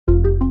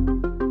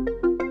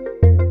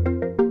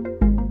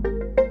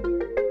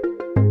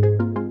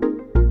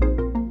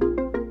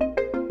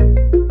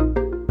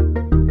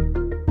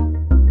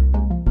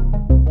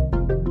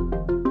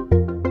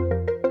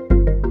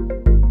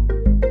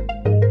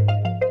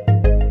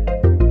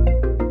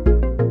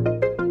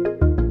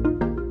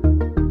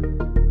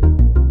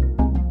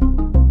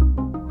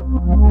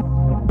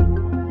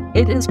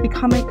is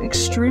becoming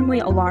extremely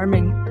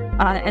alarming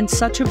and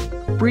such a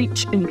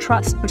breach in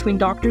trust between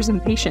doctors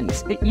and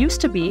patients. It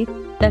used to be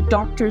that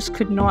doctors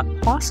could not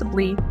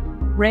possibly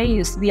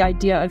raise the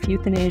idea of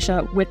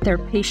euthanasia with their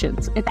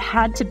patients. It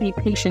had to be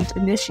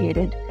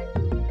patient-initiated.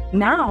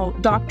 Now,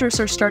 doctors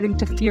are starting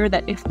to fear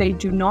that if they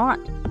do not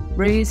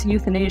raise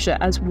euthanasia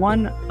as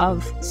one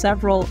of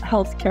several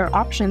healthcare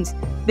options,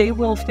 they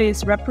will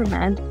face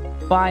reprimand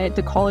by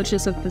the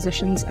colleges of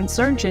physicians and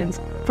surgeons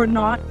for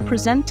not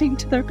presenting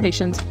to their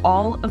patients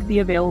all of the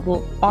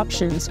available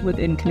options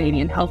within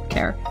Canadian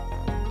healthcare.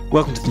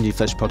 Welcome to the New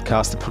Flesh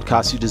Podcast, the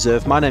podcast you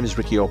deserve. My name is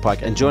Ricky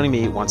Orpike, and joining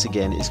me once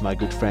again is my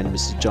good friend,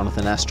 Mr.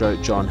 Jonathan Astro.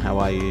 John, how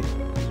are you?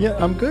 Yeah,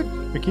 I'm good,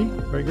 Ricky.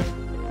 Very good.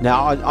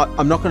 Now,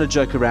 I'm not going to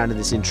joke around in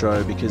this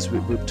intro because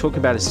we're talking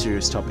about a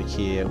serious topic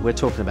here. We're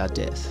talking about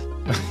death.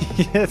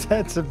 Yeah,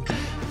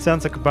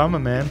 sounds like a bummer,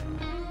 man.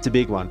 It's a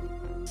big one.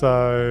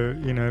 So,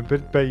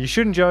 but you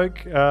shouldn't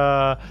joke.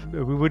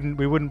 We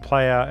wouldn't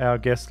play our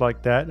guest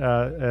like that.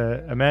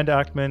 Amanda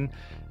Achtman,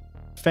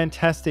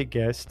 fantastic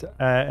guest,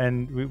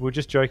 and we were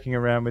just joking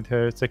around with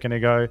her a second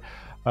ago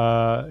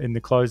in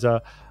the closer.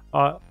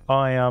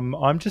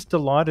 I'm just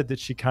delighted that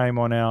she came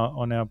on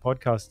our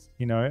podcast.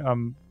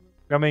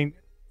 I mean,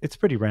 it's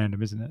pretty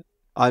random, isn't it?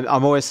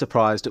 I'm always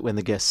surprised at when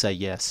the guests say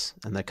yes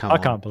and they come on.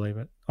 I can't believe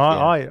it.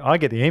 I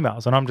get the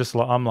emails and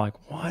I'm like,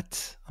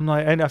 what? And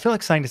I feel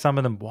like saying to some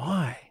of them,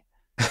 why?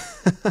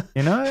 But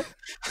anyway.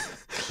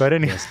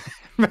 Yes.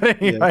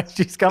 But anyway,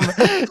 she's come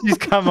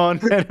on,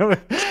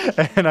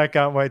 and I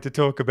can't wait to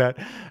talk about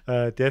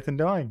death and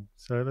dying.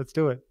 So let's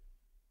do it.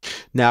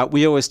 Now,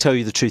 we always tell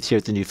you the truth here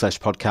at the New Flesh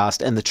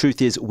Podcast, and the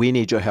truth is we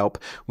need your help.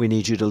 We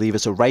need you to leave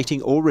us a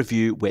rating or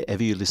review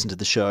wherever you listen to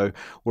the show.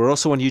 We're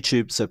also on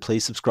YouTube, so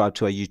please subscribe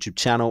to our YouTube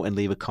channel and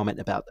leave a comment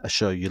about a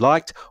show you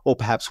liked or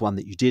perhaps one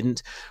that you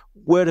didn't.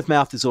 Word of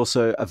mouth is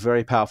also a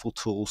very powerful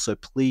tool, so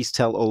please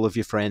tell all of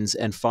your friends.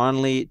 And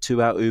finally,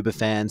 to our Uber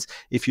fans,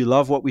 if you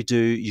love what we do,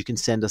 you can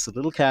send us a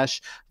little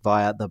cash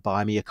via the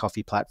Buy Me a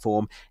Coffee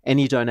platform.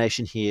 Any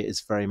donation here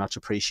is very much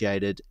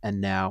appreciated. And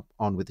now,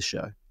 on with the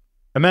show.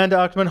 Amanda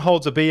Achtman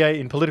holds a BA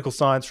in Political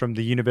Science from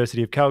the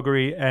University of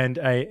Calgary and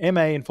a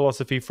MA in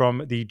Philosophy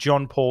from the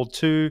John Paul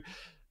II,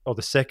 or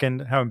the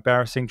second, how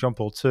embarrassing, John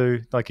Paul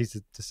II, like he's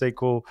the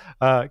sequel,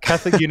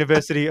 Catholic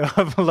University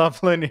of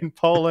Lublin in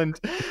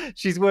Poland.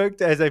 She's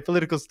worked as a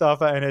political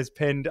staffer and has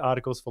penned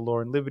articles for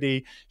Law and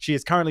Liberty. She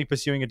is currently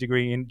pursuing a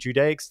degree in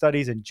Judaic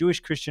Studies and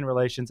Jewish-Christian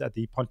Relations at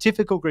the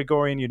Pontifical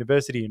Gregorian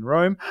University in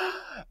Rome.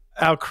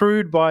 Our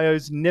crude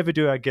bios never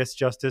do our guests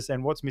justice,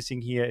 and what's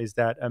missing here is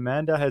that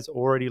Amanda has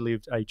already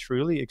lived a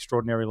truly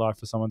extraordinary life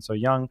for someone so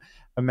young.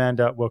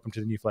 Amanda, welcome to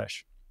the New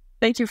Flesh.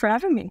 Thank you for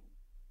having me.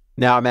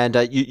 Now,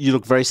 Amanda, you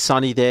look very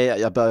sunny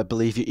there. I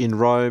believe you're in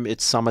Rome.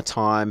 It's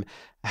summertime.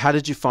 How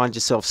did you find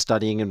yourself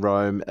studying in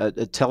Rome?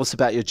 Tell us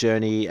about your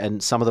journey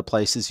and some of the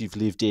places you've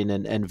lived in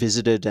and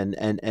visited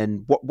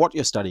and what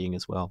you're studying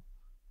as well.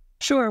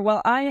 Sure.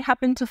 Well, I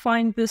happened to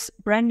find this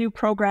brand new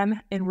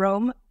program in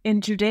Rome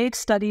in Judaic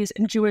Studies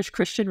and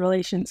Jewish-Christian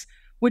Relations,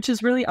 which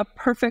is really a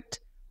perfect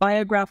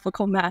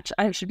biographical match.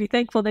 I should be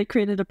thankful they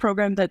created a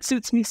program that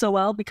suits me so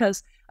well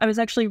because I was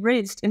actually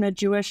raised in a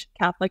Jewish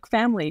Catholic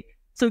family.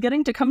 So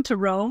getting to come to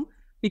Rome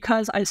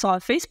because I saw a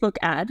Facebook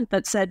ad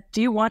that said,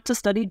 do you want to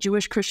study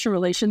Jewish-Christian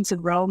relations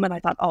in Rome? And I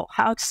thought, oh,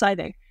 how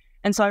exciting.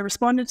 And so I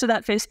responded to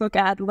that Facebook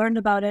ad, learned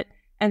about it,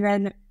 and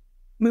then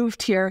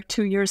moved here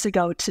 2 years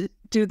ago to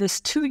do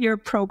this 2-year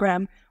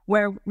program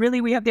where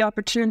really we have the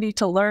opportunity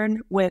to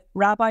learn with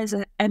rabbis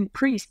and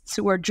priests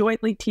who are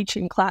jointly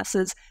teaching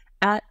classes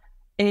at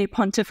a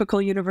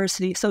pontifical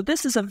university. So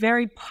this is a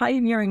very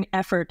pioneering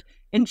effort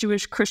in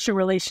Jewish-Christian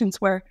relations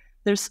where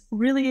there's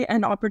really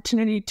an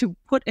opportunity to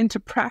put into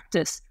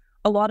practice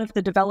a lot of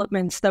the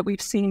developments that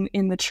we've seen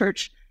in the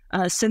church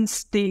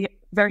since the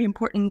very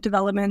important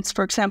developments,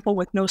 for example,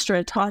 with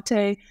Nostra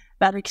Aetate,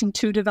 Vatican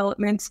II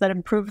developments that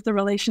improved the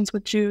relations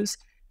with Jews,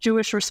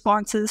 Jewish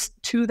responses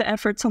to the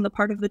efforts on the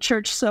part of the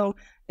church. So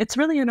it's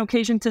really an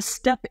occasion to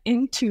step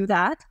into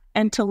that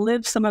and to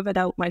live some of it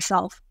out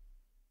myself.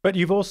 But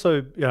you've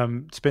also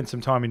spent some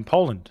time in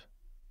Poland.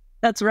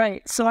 That's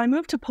right. So I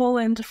moved to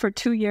Poland for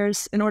 2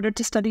 years in order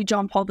to study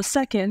John Paul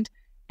II.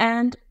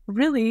 And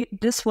really,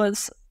 this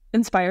was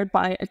inspired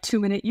by a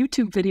 2-minute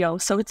YouTube video.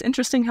 So it's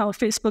interesting how a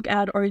Facebook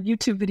ad or a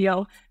YouTube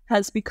video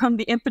has become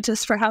the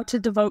impetus for how to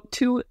devote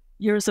 2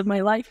 years of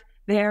my life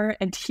there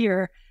and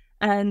here.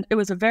 And it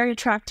was a very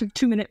attractive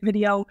 2-minute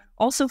video,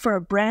 also for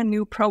a brand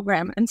new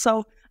program. And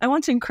so I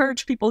want to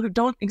encourage people who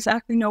don't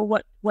exactly know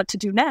what to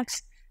do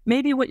next.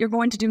 Maybe what you're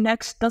going to do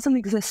next doesn't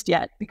exist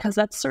yet, because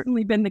that's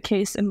certainly been the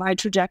case in my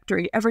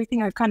trajectory.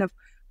 Everything I've kind of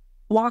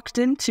walked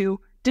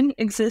into didn't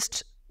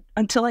exist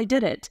until I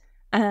did it.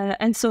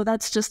 And so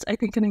that's just, I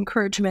think, an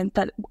encouragement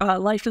that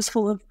life is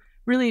full of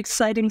really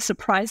exciting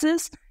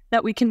surprises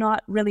that we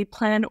cannot really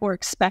plan or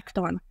expect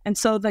on. And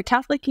so the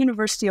Catholic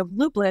University of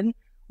Lublin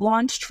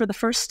launched for the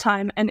first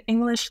time an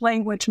English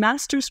language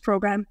master's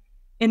program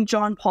in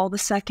John Paul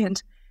II.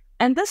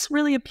 And this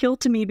really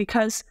appealed to me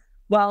because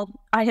Well,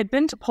 I had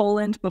been to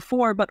Poland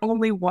before, but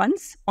only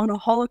once on a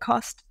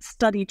Holocaust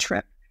study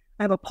trip.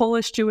 I have a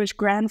Polish Jewish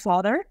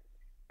grandfather,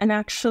 and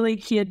actually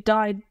he had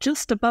died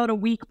just about a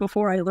week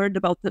before I learned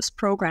about this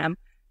program.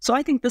 So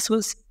I think this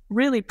was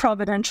really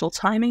providential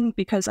timing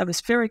because I was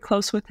very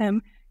close with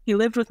him. He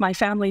lived with my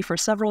family for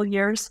several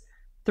years.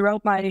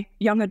 Throughout my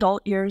young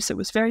adult years, it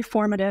was very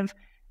formative.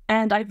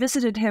 And I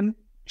visited him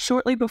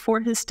shortly before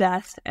his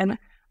death, and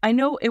I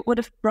know it would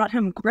have brought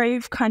him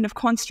grave kind of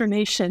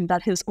consternation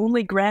that his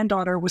only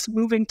granddaughter was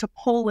moving to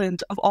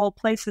Poland, of all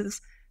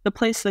places, the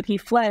place that he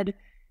fled,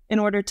 in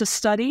order to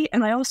study.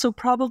 And I also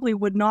probably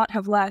would not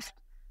have left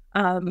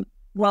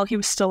while he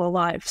was still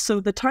alive. So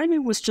the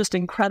timing was just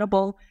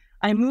incredible.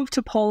 I moved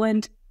to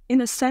Poland, in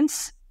a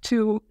sense,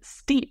 to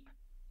steep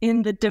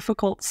in the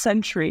difficult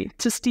century,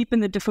 to steep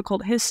in the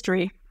difficult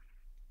history.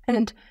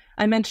 And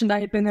I mentioned I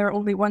had been there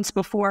only once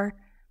before.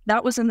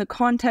 That was in the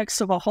context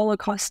of a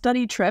Holocaust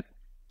study trip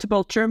to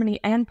both Germany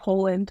and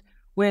Poland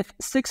with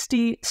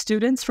 60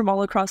 students from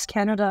all across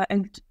Canada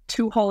and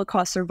 2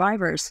 Holocaust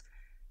survivors.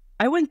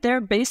 I went there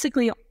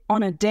basically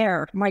on a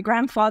dare. My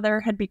grandfather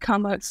had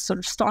become a sort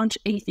of staunch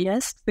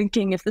atheist,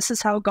 thinking if this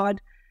is how God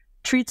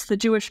treats the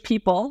Jewish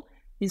people,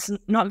 he's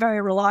not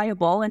very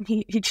reliable. And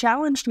he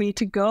challenged me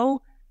to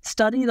go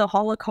study the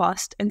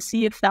Holocaust and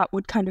see if that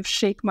would kind of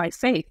shake my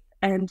faith.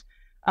 And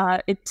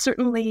it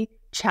certainly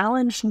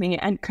challenged me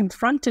and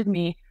confronted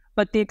me.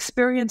 But the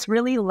experience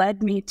really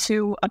led me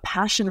to a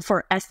passion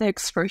for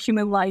ethics, for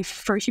human life,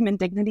 for human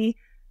dignity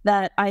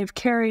that I've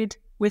carried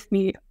with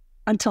me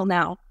until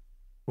now.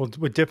 Well,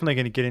 we're definitely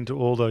going to get into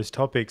all those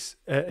topics,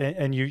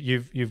 and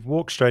you've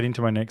walked straight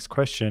into my next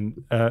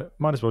question.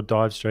 Might as well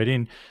dive straight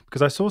in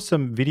because I saw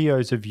some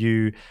videos of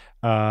you.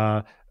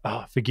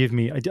 Forgive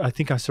me, I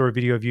think I saw a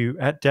video of you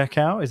at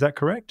Dachau. Is that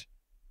correct?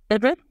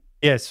 Edward?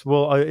 Yes.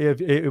 Well,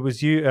 it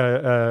was you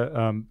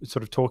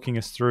sort of talking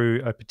us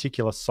through a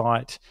particular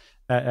site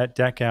at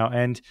Dachau,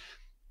 and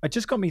it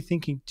just got me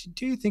thinking,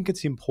 do you think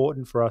it's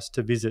important for us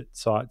to visit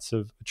sites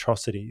of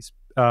atrocities?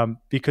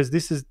 Because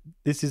this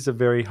is a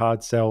very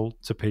hard sell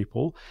to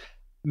people.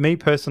 Me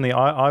personally,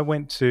 I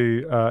went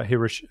to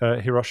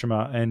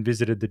Hiroshima and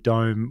visited the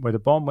dome where the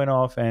bomb went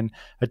off and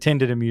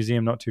attended a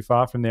museum not too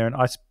far from there, and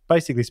I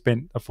basically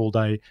spent a full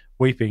day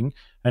weeping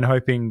and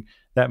hoping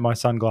that my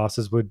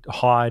sunglasses would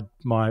hide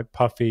my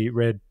puffy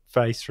red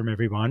face from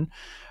everyone.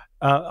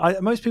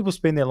 Most people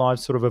spend their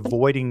lives sort of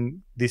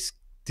avoiding this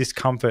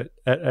discomfort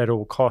at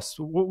all costs.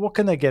 What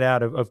can they get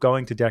out of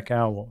going to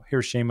Dachau or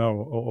Hiroshima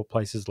or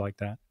places like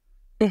that?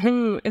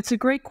 It's a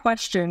great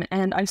question,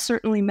 and I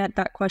certainly met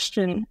that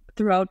question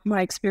throughout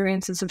my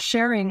experiences of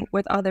sharing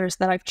with others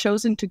that I've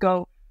chosen to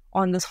go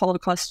on this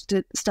Holocaust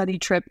study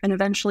trip and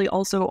eventually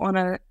also on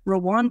a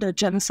Rwanda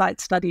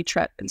genocide study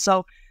trip. And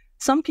so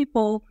some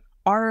people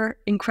are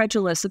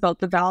incredulous about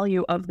the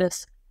value of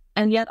this,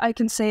 and yet I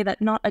can say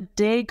that not a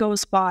day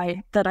goes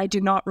by that I do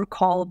not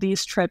recall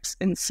these trips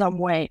in some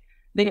way.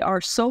 They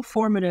are so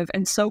formative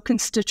and so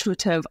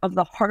constitutive of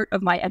the heart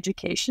of my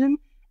education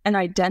and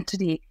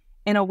identity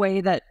in a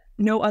way that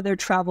no other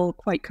travel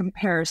quite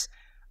compares.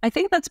 I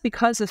think that's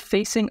because of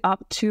facing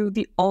up to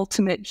the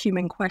ultimate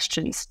human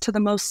questions, to the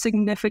most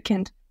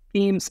significant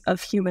themes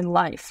of human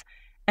life,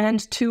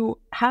 and to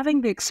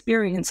having the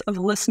experience of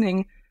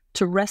listening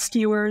to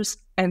rescuers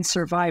and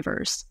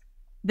survivors.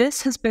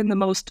 This has been the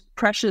most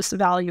precious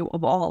value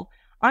of all.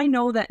 I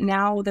know that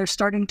now they're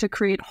starting to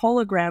create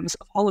holograms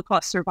of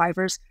Holocaust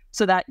survivors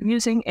so that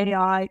using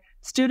AI,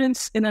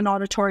 students in an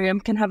auditorium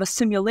can have a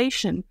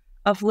simulation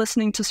of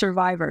listening to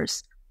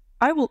survivors.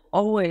 I will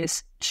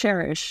always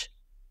cherish,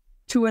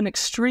 to an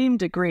extreme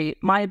degree,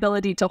 my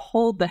ability to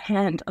hold the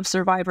hand of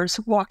survivors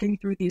walking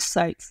through these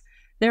sites.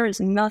 There is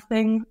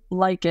nothing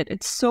like it.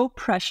 It's so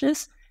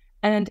precious,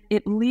 and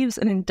it leaves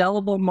an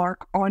indelible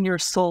mark on your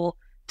soul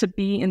to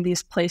be in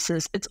these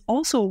places. It's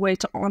also a way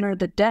to honor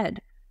the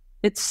dead.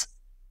 It's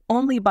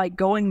only by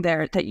going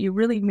there that you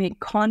really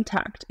make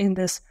contact in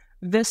this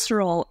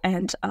visceral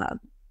and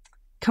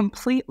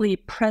completely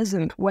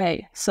present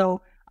way.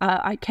 So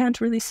I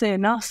can't really say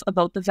enough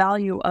about the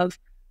value of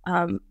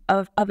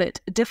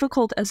it,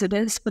 difficult as it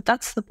is, but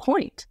that's the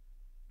point.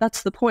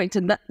 That's the point.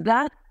 And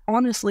that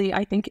honestly,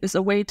 I think, is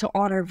a way to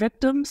honor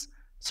victims,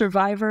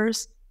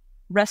 survivors,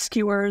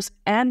 rescuers,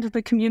 and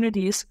the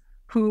communities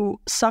who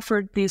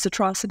suffered these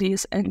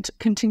atrocities and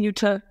continue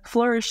to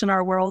flourish in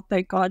our world,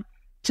 thank God,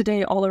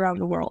 today all around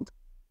the world.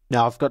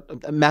 Now, I've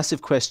got a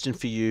massive question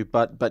for you,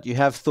 but you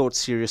have thought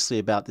seriously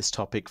about this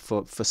topic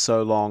for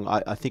so long.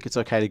 I think it's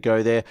okay to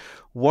go there.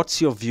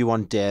 What's your view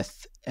on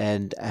death,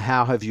 and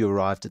how have you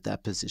arrived at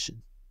that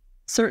position?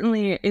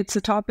 Certainly, it's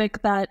a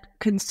topic that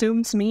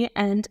consumes me,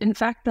 and in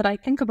fact, that I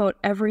think about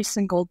every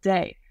single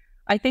day.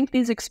 I think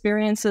these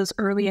experiences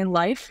early in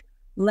life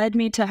led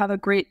me to have a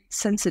great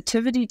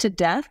sensitivity to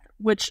death,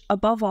 which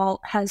above all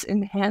has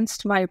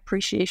enhanced my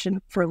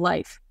appreciation for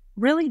life.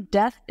 Really,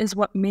 death is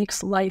what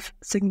makes life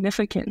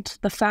significant.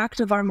 The fact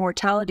of our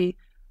mortality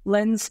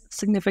lends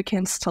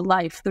significance to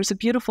life. There's a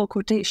beautiful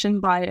quotation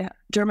by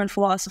German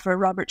philosopher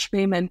Robert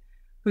Spemann,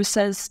 who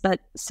says that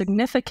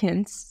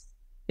significance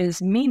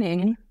is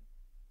meaning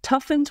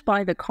toughened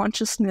by the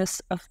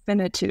consciousness of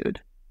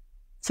finitude.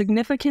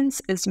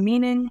 Significance is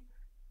meaning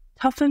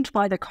toughened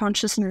by the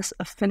consciousness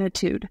of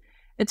finitude.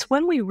 It's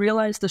when we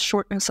realize the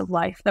shortness of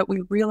life that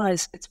we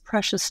realize its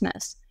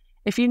preciousness.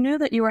 If you knew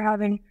that you were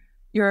having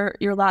your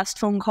last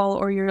phone call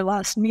or your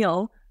last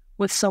meal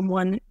with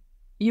someone,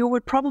 you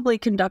would probably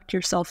conduct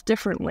yourself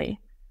differently.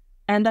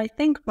 And I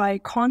think by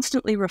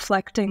constantly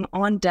reflecting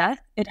on death,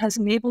 it has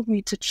enabled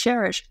me to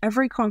cherish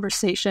every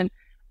conversation,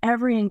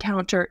 every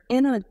encounter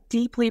in a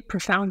deeply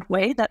profound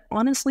way that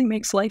honestly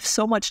makes life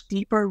so much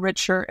deeper,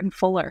 richer, and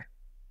fuller.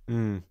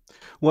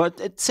 Well,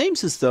 it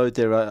seems as though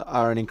there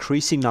are an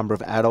increasing number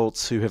of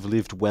adults who have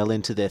lived well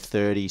into their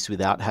 30s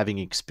without having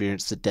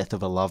experienced the death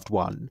of a loved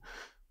one,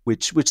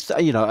 which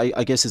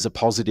I guess is a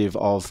positive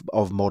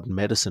of modern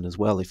medicine as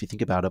well, if you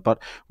think about it.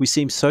 But we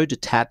seem so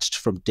detached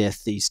from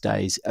death these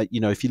days.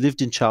 If you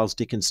lived in Charles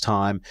Dickens'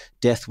 time,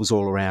 death was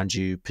all around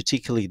you,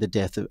 particularly the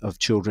death of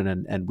children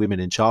and women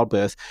in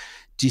childbirth.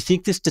 Do you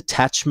think this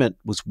detachment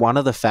was one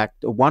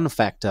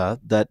factor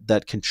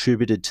that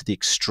contributed to the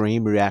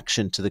extreme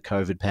reaction to the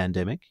COVID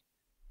pandemic?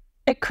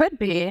 It could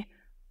be.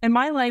 In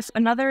my life,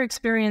 another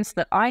experience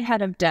that I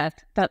had of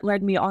death that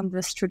led me on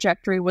this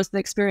trajectory was the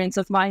experience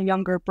of my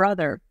younger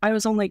brother. I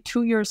was only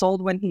 2 years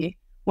old when he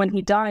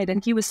died,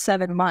 and he was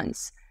 7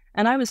 months.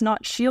 And I was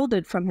not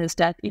shielded from his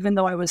death, even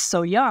though I was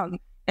so young.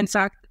 In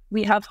fact,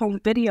 we have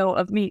home video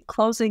of me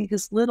closing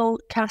his little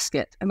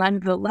casket, and I'm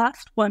the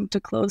last one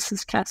to close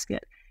his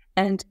casket.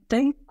 And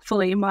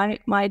thankfully,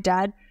 my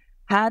dad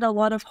had a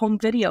lot of home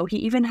video. He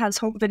even has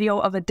home video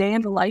of a day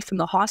in the life in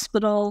the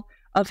hospital,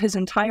 of his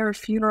entire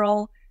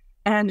funeral.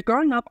 And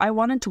growing up, I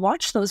wanted to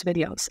watch those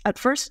videos. At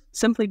first,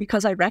 simply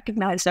because I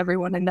recognized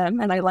everyone in them,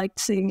 and I liked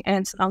seeing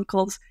aunts and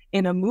uncles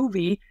in a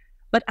movie.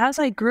 But as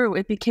I grew,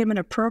 it became an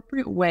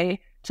appropriate way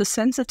to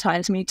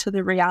sensitize me to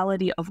the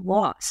reality of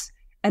loss,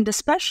 and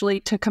especially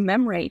to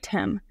commemorate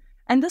him.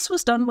 And this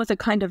was done with a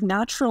kind of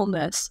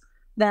naturalness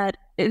that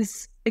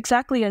is,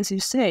 exactly as you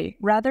say,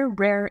 rather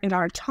rare in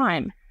our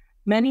time.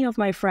 Many of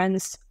my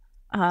friends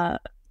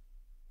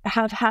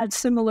have had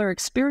similar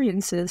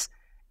experiences,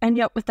 and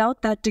yet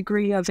without that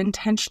degree of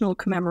intentional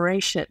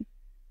commemoration.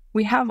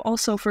 We have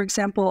also, for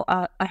example,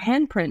 a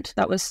handprint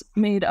that was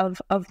made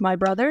of my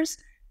brother's,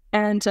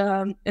 and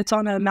it's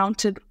on a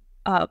mounted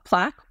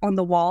plaque on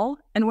the wall.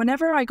 And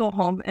whenever I go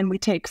home and we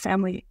take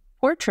family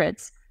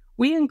portraits,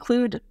 we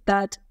include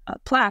that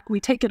plaque. We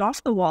take it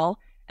off the wall,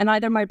 and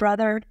either my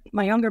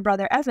younger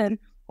brother Evan,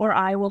 or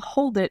I will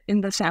hold it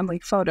in the family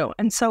photo.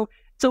 And so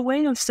it's a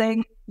way of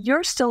saying,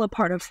 you're still a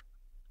part of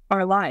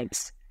our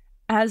lives.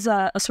 As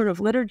a sort of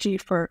liturgy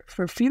for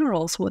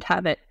funerals would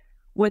have it,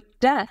 with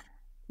death,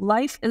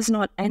 life is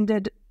not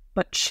ended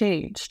but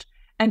changed.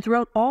 And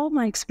throughout all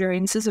my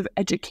experiences of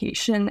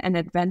education and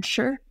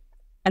adventure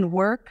and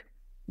work,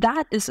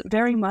 that is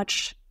very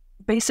much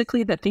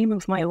basically the theme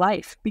of my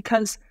life,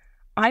 because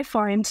I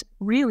find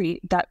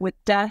really that with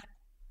death,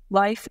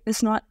 life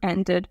is not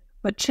ended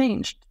but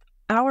changed.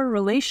 Our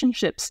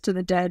relationships to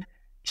the dead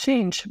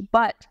change,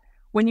 but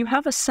when you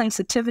have a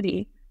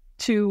sensitivity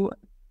to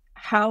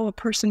how a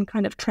person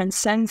kind of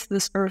transcends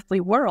this earthly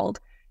world,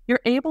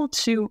 you're able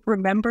to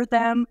remember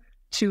them,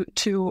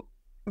 to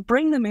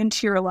bring them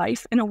into your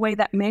life in a way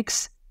that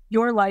makes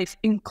your life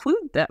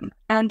include them.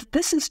 And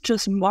this is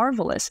just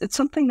marvelous. It's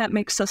something that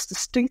makes us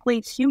distinctly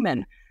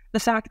human.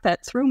 The fact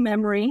that through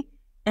memory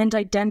and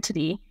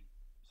identity,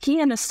 he,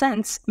 in a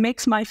sense,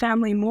 makes my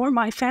family more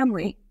my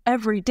family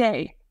every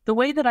day. The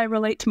way that I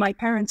relate to my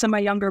parents and my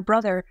younger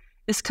brother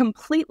is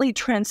completely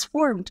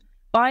transformed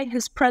by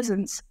his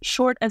presence,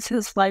 short as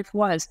his life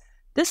was.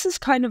 This is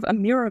kind of a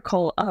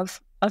miracle of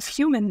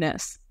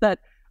humanness that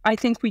I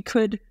think we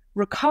could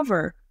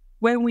recover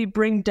when we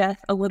bring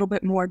death a little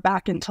bit more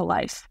back into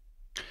life.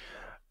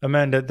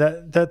 Amanda,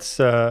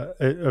 that's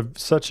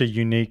such a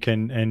unique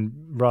and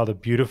rather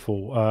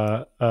beautiful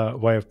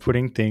way of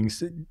putting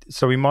things.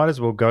 So we might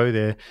as well go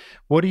there.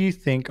 What do you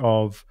think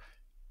of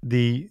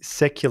the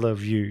secular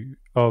view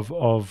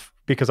of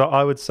because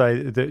I would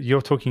say that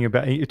you're talking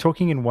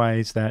in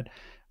ways that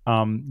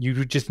you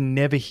would just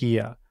never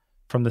hear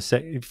from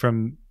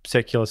from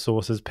secular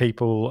sources,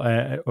 people,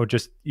 or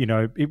just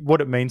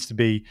what it means to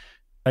be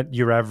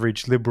your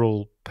average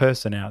liberal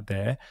person out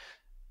there.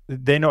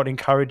 They're not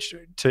encouraged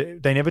to.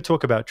 They never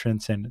talk about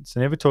transcendence.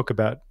 They never talk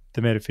about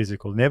the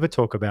metaphysical. Never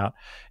talk about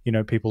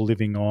people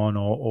living on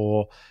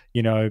or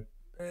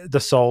the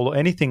soul or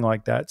anything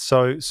like that.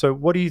 So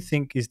what do you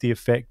think is the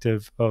effect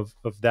of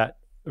that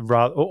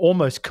rather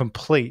almost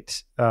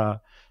complete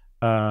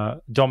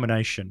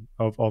domination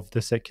of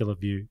the secular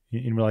view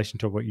in relation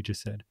to what you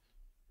just said?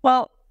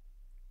 Well,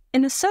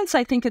 in a sense,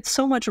 I think it's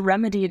so much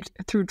remedied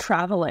through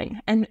traveling.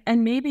 And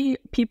maybe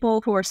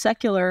people who are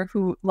secular,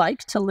 who like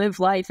to live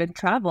life and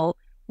travel,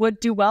 would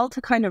do well to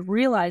kind of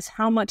realize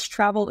how much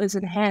travel is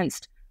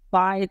enhanced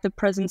by the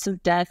presence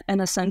of death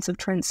and a sense of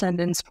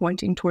transcendence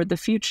pointing toward the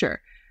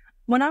future.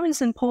 When I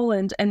was in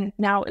Poland, and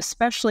now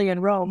especially in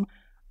Rome,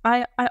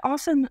 I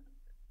often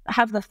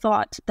have the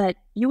thought that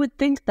you would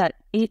think that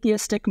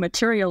atheistic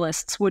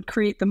materialists would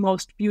create the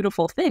most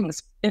beautiful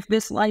things if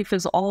this life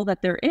is all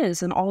that there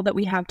is and all that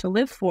we have to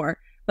live for.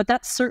 But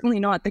that's certainly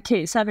not the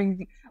case.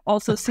 Having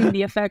also seen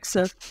the effects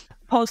of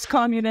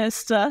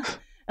post-communist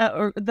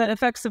or the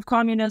effects of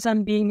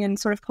communism, being in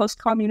sort of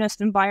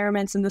post-communist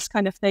environments and this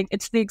kind of thing,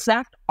 it's the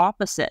exact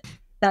opposite.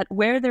 That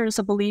where there's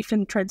a belief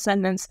in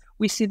transcendence,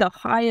 we see the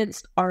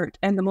highest art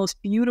and the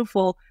most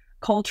beautiful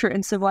culture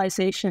and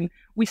civilization.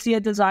 We see a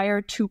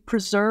desire to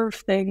preserve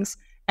things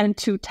and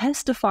to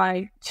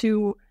testify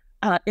to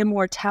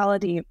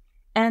immortality.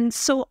 And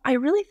so I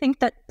really think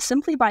that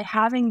simply by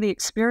having the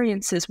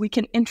experiences, we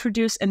can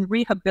introduce and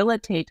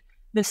rehabilitate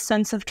this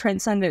sense of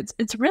transcendence.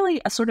 It's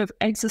really a sort of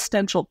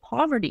existential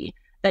poverty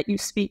that you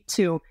speak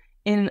to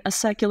in a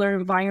secular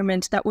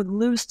environment that would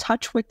lose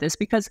touch with this,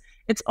 because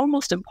it's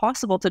almost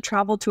impossible to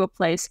travel to a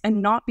place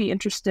and not be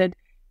interested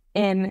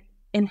in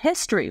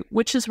history,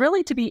 which is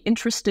really to be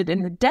interested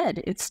in the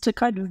dead. It's to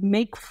kind of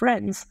make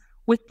friends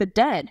with the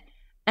dead.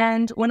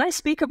 And when I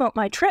speak about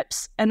my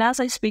trips, and as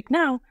I speak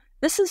now,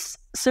 this is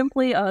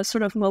simply a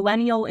sort of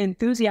millennial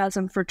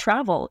enthusiasm for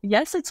travel.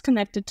 Yes, it's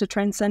connected to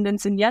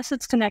transcendence, and yes,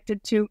 it's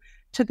connected to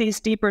these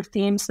deeper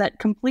themes that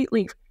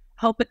completely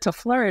help it to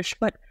flourish.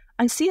 But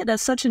I see it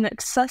as such an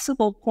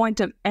accessible point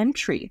of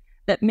entry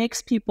that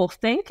makes people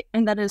think,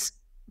 and that is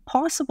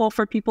possible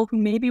for people who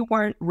maybe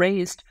weren't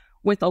raised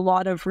with a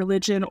lot of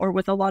religion or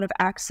with a lot of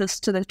access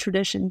to the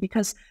tradition,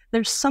 because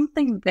there's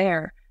something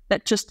there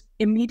that just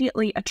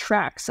immediately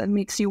attracts and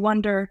makes you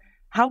wonder,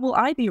 how will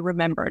I be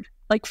remembered?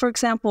 Like, for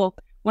example,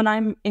 when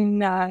I'm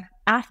in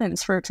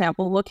Athens, for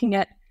example, looking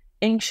at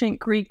ancient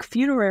Greek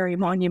funerary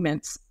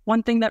monuments,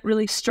 one thing that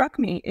really struck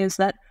me is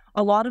that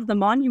a lot of the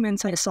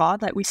monuments I saw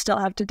that we still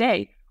have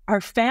today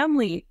are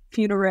family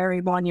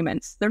funerary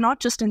monuments. They're not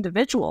just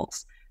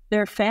individuals.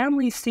 They're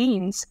family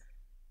scenes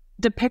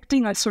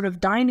depicting a sort of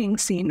dining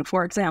scene,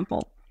 for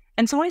example.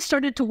 And so I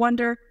started to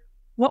wonder,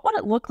 what would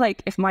it look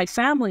like if my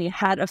family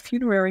had a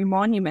funerary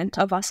monument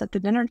of us at the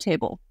dinner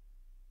table?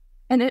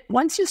 And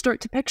once you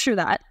start to picture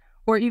that,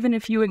 or even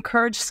if you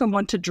encourage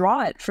someone to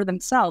draw it for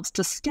themselves,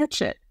 to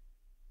sketch it,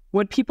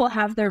 would people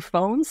have their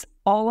phones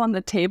all on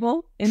the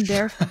table in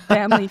their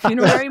family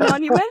funerary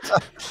monument?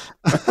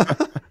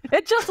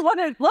 It just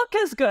wouldn't look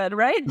as good,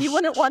 right? You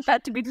wouldn't want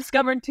that to be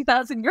discovered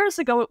 2,000 years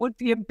ago. It would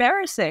be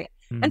embarrassing.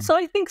 And so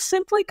I think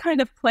simply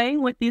kind of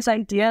playing with these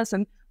ideas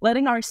and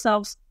letting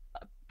ourselves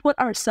put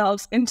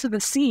ourselves into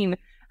the scene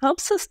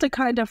helps us to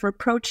kind of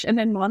reproach and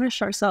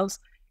admonish ourselves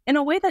in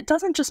a way that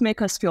doesn't just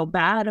make us feel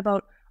bad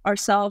about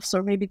ourselves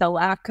or maybe the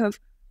lack of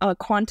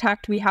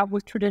contact we have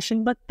with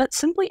tradition, but that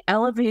simply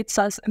elevates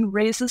us and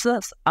raises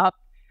us up.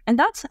 And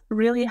that's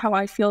really how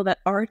I feel that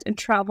art and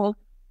travel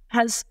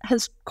has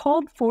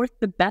called forth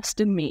the best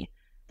in me.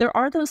 There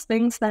are those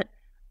things that,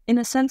 in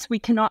a sense, we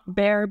cannot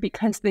bear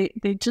because they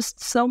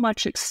just so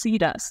much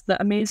exceed us. The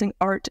amazing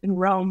art in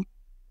Rome,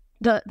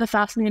 the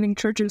fascinating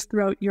churches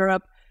throughout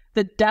Europe,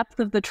 the depth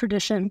of the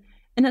tradition.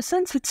 In a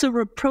sense, it's a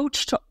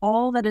reproach to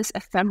all that is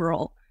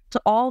ephemeral,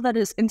 to all that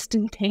is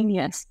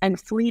instantaneous and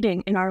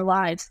fleeting in our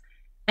lives.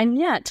 And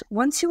yet,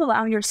 once you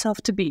allow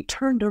yourself to be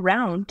turned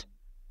around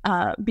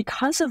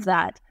because of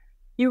that,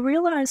 you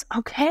realize,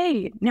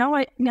 okay, now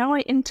I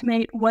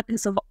intimate what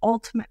is of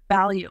ultimate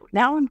value.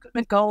 Now I'm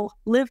going to go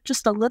live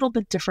just a little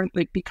bit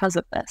differently because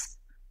of this.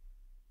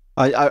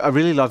 I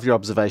really love your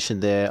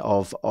observation there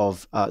of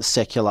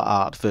secular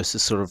art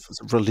versus sort of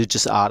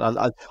religious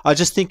art. I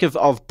just think of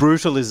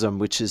brutalism,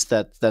 which is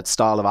that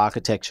style of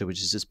architecture,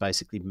 which is just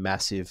basically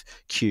massive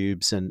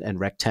cubes and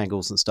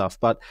rectangles and stuff.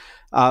 But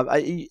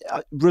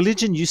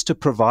religion used to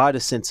provide a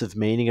sense of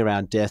meaning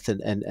around death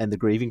and the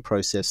grieving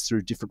process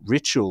through different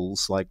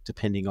rituals, like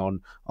depending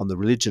on the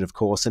religion, of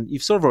course. And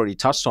you've sort of already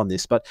touched on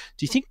this, but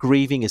do you think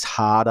grieving is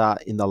harder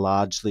in the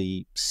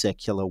largely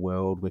secular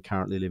world we're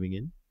currently living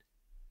in?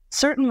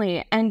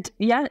 Certainly. And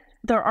yet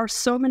there are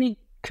so many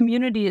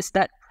communities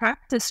that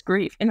practice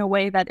grief in a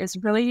way that is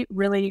really,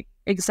 really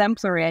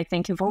exemplary, I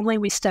think, if only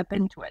we step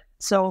into it.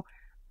 So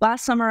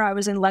last summer I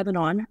was in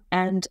Lebanon,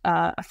 and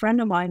a friend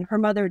of mine, her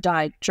mother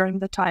died during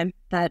the time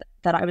that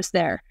I was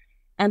there.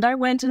 And I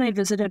went and I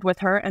visited with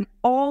her, and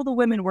all the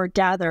women were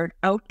gathered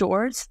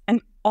outdoors,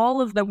 and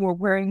all of them were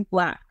wearing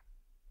black.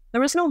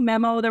 There was no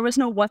memo, there was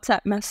no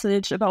WhatsApp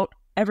message about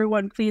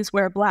everyone please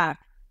wear black.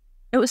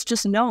 It was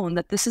just known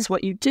that this is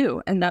what you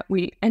do, and that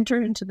we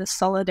enter into this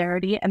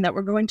solidarity, and that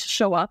we're going to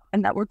show up,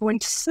 and that we're going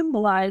to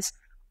symbolize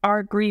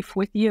our grief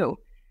with you.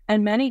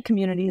 And many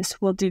communities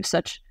will do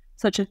such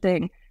a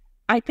thing.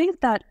 I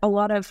think that a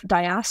lot of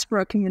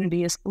diaspora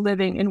communities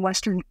living in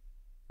Western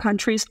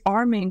countries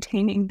are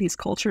maintaining these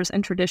cultures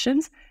and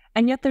traditions,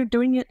 and yet they're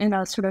doing it in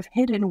a sort of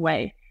hidden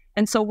way.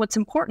 And so what's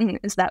important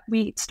is that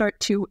we start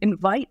to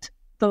invite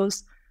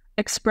those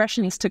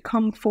expressions to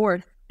come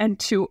forth and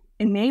to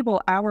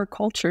enable our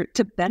culture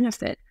to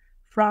benefit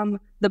from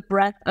the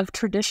breadth of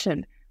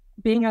tradition.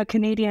 Being a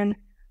Canadian,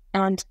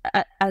 and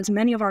as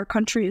many of our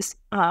countries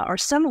are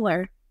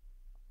similar,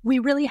 we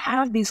really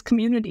have these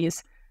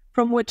communities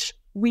from which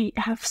we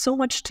have so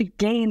much to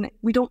gain.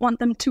 We don't want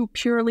them to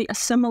purely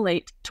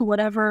assimilate to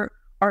whatever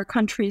our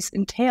countries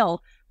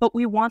entail, but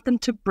we want them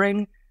to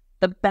bring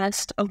the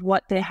best of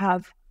what they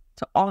have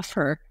to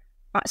offer.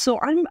 So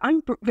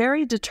I'm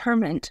very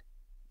determined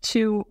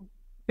to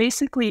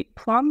basically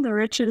plumb the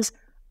riches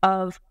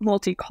of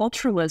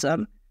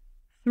multiculturalism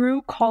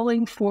through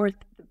calling forth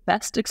the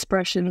best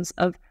expressions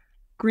of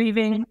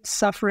grieving,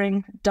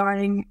 suffering,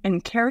 dying,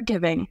 and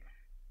caregiving.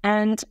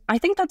 And I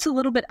think that's a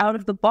little bit out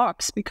of the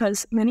box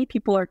because many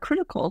people are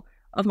critical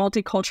of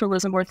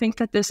multiculturalism or think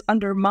that this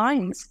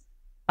undermines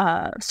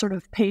sort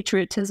of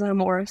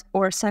patriotism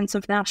or a sense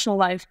of national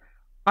life.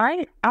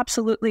 I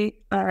absolutely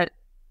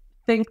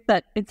think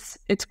that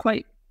it's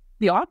quite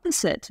the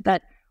opposite,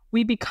 that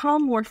we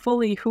become more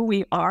fully who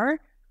we are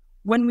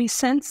when we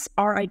sense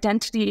our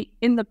identity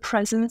in the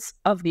presence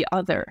of the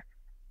other,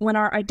 when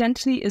our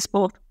identity is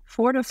both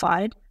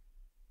fortified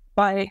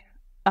by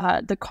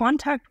the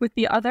contact with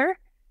the other,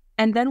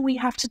 and then we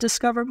have to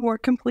discover more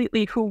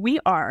completely who we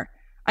are.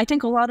 I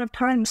think a lot of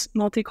times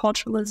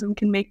multiculturalism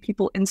can make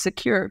people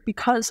insecure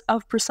because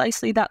of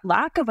precisely that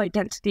lack of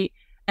identity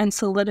and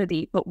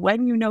solidity. But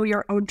when you know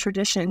your own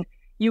tradition,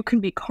 you can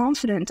be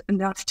confident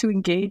enough to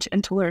engage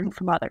and to learn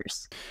from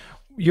others.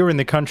 You're in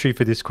the country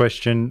for this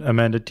question,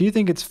 Amanda. Do you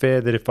think it's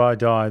fair that if I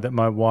die, that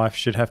my wife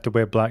should have to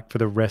wear black for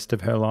the rest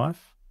of her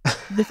life?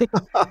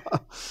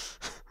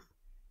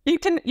 You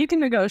can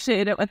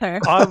negotiate it with her.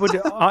 I would,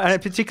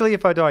 and particularly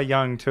if I die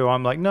young too.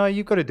 I'm like, no,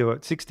 you've got to do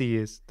it. 60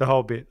 years, the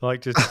whole bit.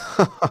 Like, just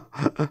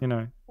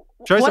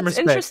show some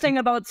respect.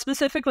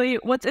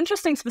 What's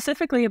interesting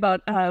specifically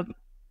about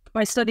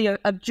my study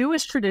of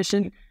Jewish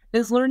tradition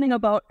is learning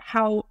about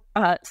how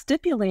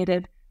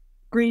stipulated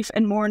grief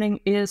and mourning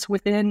is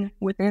within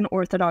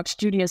Orthodox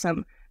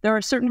Judaism. There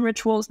are certain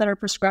rituals that are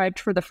prescribed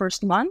for the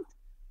first month,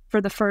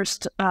 for the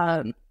first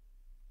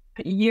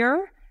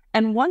year,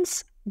 and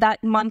once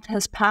that month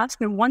has passed,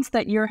 and once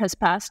that year has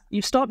passed,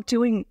 you stop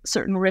doing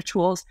certain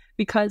rituals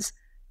because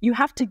you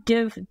have to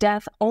give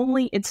death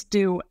only its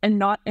due and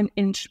not an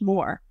inch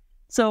more.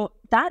 So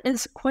that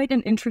is quite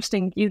an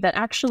interesting view that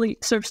actually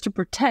serves to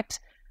protect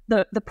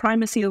the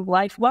primacy of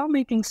life while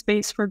making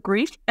space for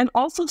grief, and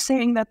also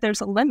saying that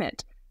there's a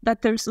limit,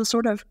 that there's a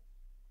sort of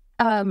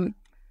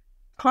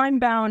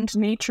time-bound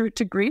nature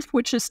to grief,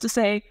 which is to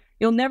say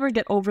you'll never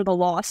get over the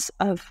loss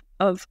of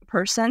a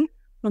person.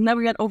 You'll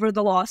never get over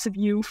the loss of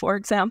you, for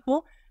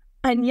example.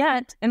 And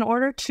yet, in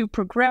order to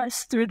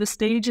progress through the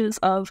stages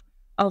of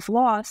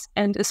loss,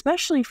 and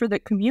especially for the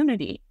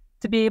community,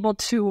 to be able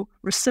to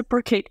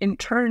reciprocate in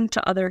turn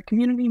to other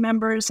community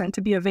members and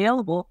to be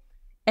available,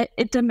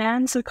 it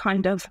demands a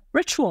kind of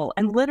ritual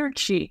and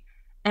liturgy.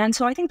 And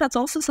so I think that's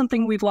also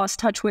something we've lost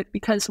touch with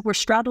because we're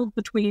straddled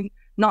between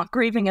not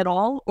grieving at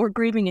all or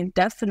grieving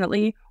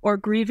indefinitely or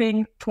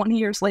grieving 20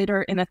 years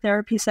later in a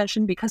therapy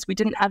session because we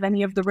didn't have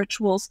any of the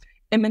rituals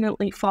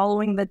imminently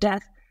following the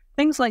death,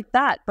 things like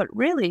that. But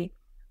really,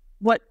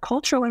 what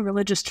cultural and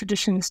religious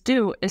traditions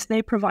do is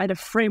they provide a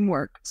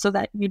framework so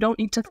that you don't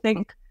need to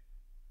think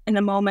in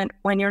a moment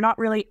when you're not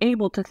really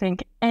able to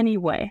think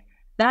anyway.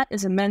 That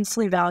is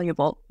immensely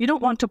valuable. You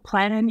don't want to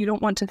plan, you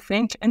don't want to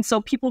think. And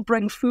so people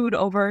bring food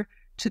over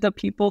to the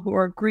people who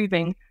are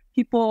grieving.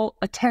 People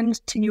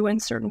attend to you in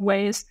certain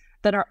ways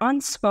that are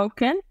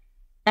unspoken,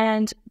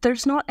 and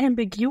there's not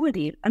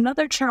ambiguity.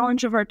 Another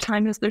challenge of our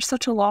time is there's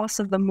such a loss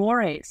of the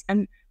mores,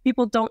 and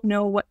people don't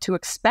know what to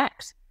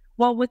expect.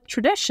 While with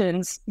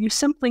traditions, you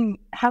simply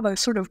have a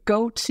sort of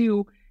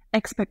go-to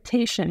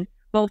expectation,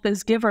 both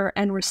as giver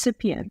and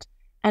recipient,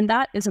 and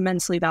that is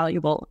immensely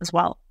valuable as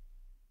well.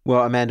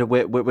 Well, Amanda,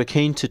 we're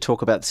keen to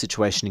talk about the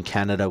situation in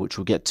Canada, which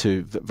we'll get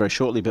to very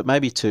shortly, but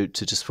maybe to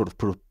just sort of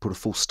put a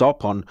full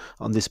stop on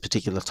this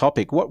particular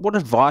topic. What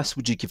advice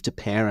would you give to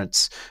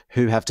parents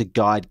who have to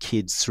guide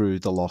kids through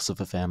the loss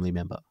of a family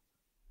member?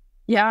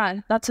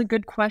 Yeah, that's a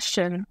good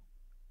question.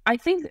 I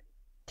think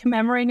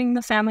commemorating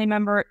the family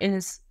member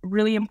is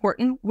really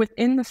important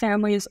within the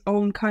family's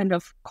own kind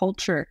of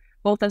culture,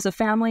 both as a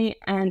family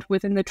and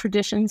within the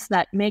traditions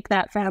that make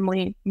that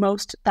family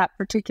most that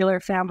particular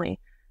family.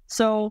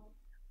 So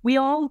we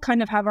all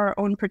kind of have our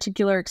own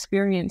particular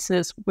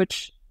experiences,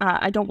 which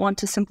I don't want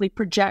to simply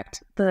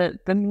project the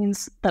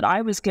means that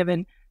I was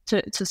given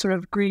to sort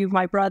of grieve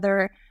my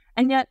brother.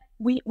 And yet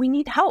we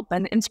need help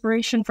and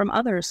inspiration from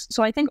others.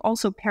 So I think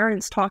also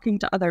parents talking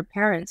to other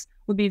parents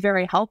would be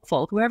very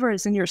helpful. Whoever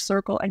is in your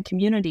circle and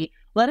community,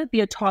 let it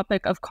be a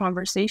topic of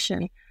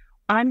conversation.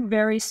 I'm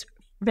very,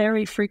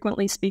 very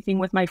frequently speaking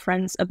with my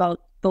friends about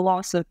the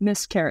loss of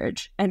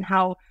miscarriage and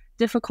how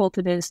difficult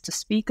it is to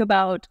speak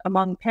about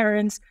among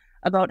parents,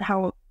 about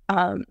how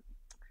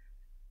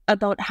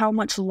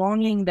much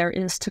longing there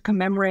is to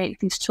commemorate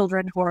these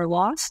children who are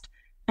lost.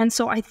 And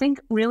so I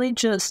think really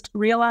just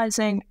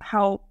realizing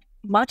how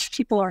much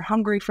people are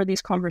hungry for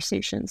these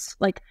conversations.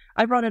 Like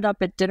I brought it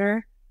up at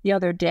dinner the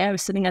other day. I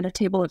was sitting at a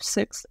table of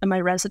 6 in my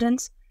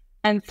residence,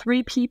 and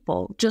 3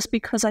 people, just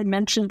because I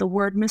mentioned the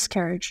word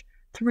miscarriage,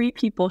 3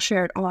 people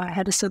shared, oh, I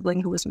had a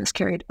sibling who was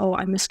miscarried. Oh,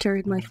 I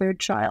miscarried my 3rd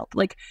child.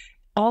 Like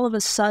all of a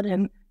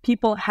sudden,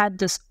 people had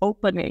this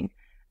opening.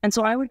 And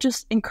so I would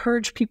just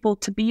encourage people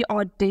to be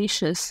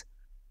audacious,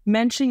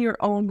 mention your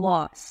own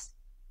loss,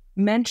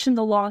 mention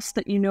the loss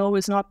that you know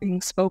is not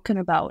being spoken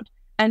about.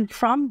 And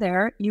from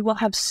there, you will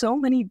have so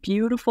many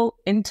beautiful,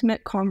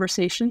 intimate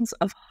conversations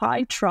of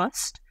high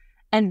trust,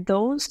 and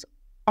those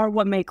are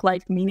what make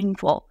life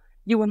meaningful.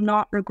 You will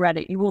not regret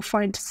it. You will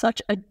find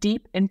such a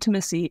deep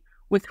intimacy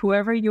with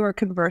whoever you are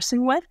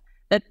conversing with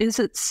that is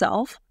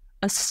itself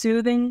a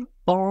soothing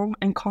balm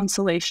and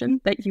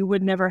consolation that you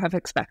would never have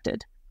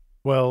expected.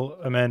 Well,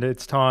 Amanda,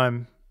 it's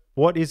time.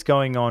 What is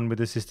going on with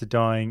assisted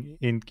dying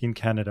in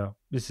Canada?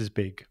 This is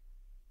big.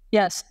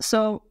 Yes,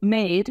 so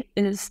MAID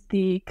is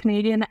the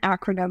Canadian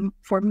acronym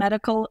for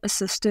Medical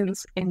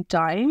Assistance in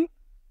Dying,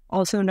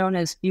 also known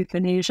as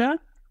euthanasia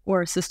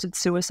or assisted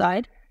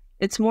suicide.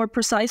 It's more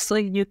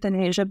precisely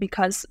euthanasia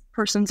because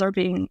persons are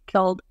being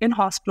killed in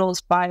hospitals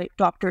by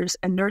doctors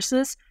and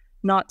nurses,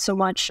 not so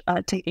much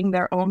taking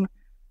their own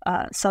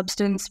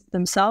substance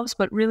themselves,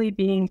 but really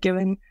being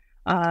given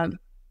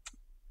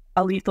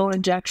a lethal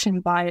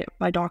injection by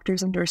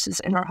doctors and nurses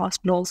in our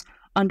hospitals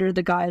under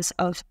the guise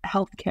of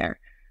healthcare.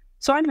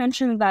 So I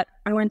mentioned that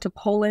I went to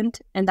Poland,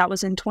 and that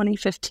was in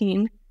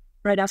 2015,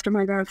 right after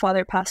my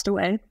grandfather passed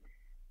away.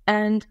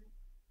 And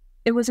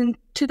it was in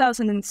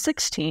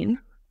 2016,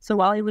 so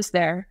while he was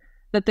there,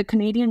 that the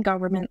Canadian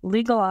government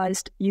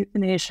legalized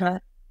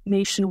euthanasia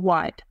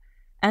nationwide.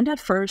 And at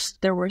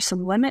first, there were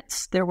some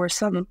limits, there were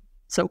some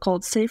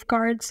so-called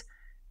safeguards,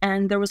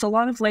 and there was a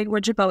lot of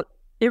language about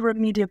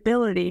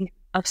irremediability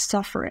of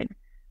suffering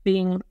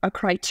being a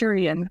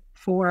criterion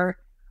for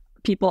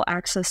people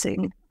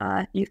accessing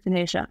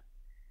euthanasia.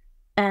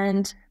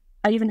 And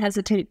I even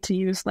hesitate to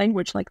use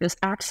language like this,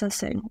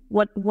 accessing.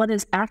 What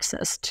is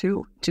access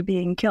to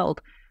being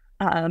killed?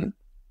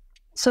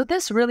 So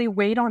this really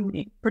weighed on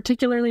me,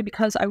 particularly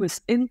because I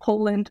was in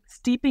Poland,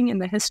 steeping in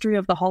the history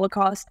of the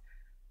Holocaust,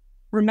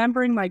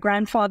 remembering my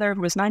grandfather,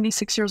 who was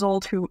 96 years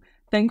old, who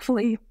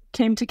thankfully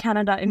came to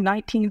Canada in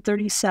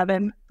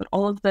 1937, but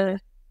all of the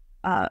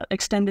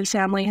extended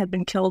family had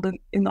been killed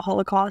in the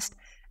Holocaust.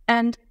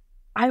 And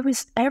I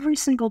was every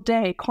single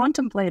day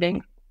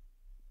contemplating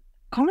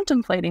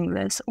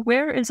this.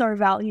 Where is our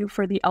value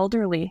for the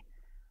elderly?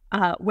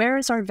 Where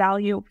is our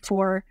value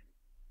for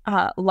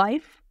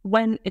life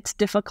when it's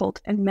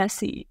difficult and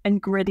messy and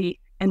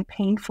gritty and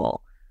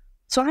painful?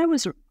 So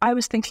I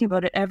was thinking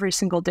about it every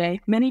single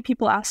day. Many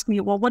people ask me,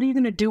 well, what are you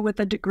going to do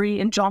with a degree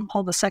in John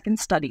Paul II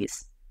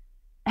studies?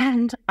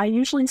 And I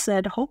usually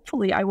said,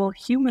 hopefully I will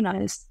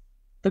humanize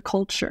the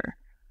culture.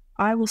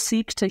 I will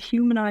seek to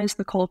humanize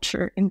the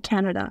culture in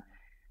Canada.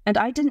 And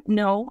I didn't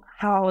know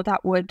how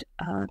that would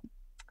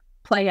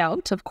play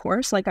out, of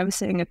course. Like I was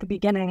saying at the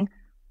beginning,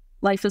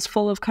 life is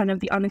full of kind of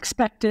the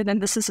unexpected,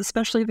 and this is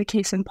especially the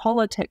case in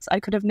politics. I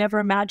could have never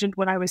imagined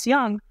when I was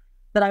young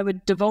that I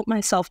would devote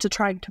myself to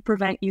trying to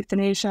prevent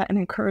euthanasia and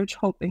encourage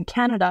hope in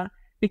Canada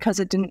because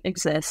it didn't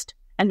exist.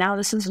 And now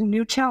this is a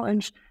new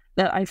challenge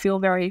that I feel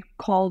very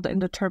called and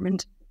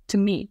determined to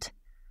meet.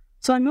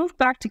 So I moved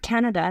back to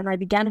Canada and I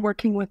began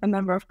working with a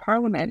member of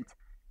Parliament.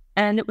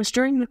 And it was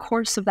during the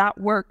course of that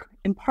work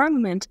in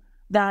Parliament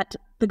that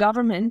the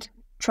government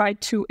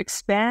tried to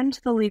expand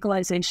the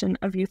legalization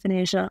of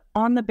euthanasia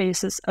on the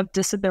basis of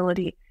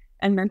disability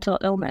and mental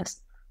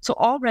illness. So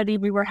already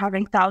we were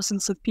having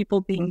thousands of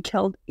people being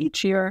killed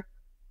each year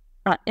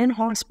in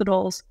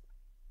hospitals,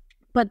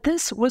 but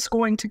this was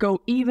going to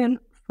go even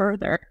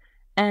further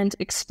and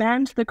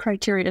expand the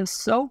criteria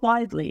so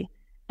widely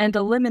and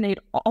eliminate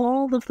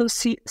all of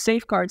those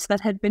safeguards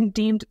that had been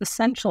deemed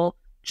essential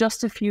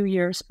just a few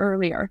years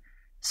earlier.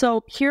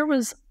 So here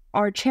was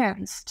our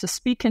chance to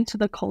speak into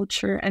the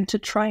culture and to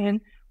try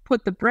and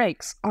put the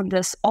brakes on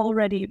this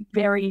already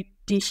very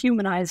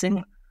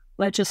dehumanizing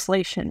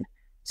legislation.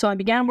 So I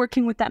began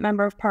working with that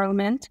member of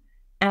Parliament,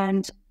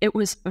 and it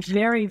was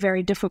very,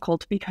 very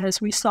difficult because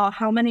we saw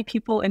how many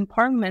people in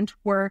Parliament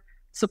were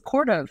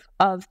supportive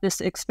of this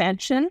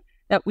expansion,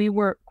 that we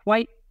were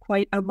quite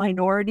a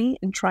minority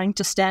in trying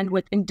to stand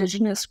with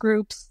Indigenous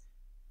groups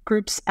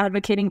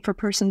advocating for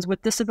persons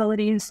with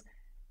disabilities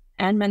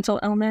and mental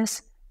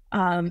illness,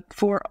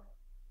 for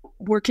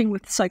working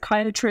with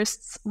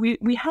psychiatrists.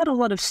 We had a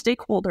lot of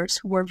stakeholders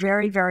who were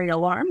very, very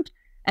alarmed,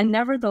 and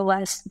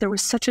nevertheless, there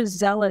was such a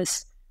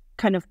zealous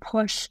kind of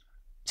push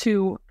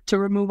to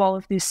remove all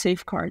of these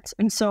safeguards.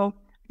 And so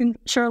I can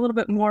share a little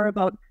bit more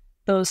about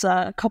those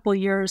couple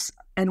years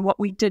and what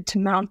we did to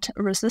mount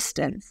a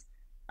resistance.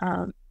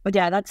 But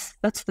yeah,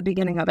 that's the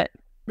beginning of it.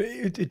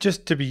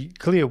 Just to be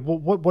clear,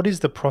 what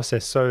is the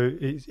process? So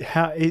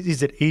how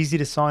is it easy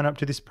to sign up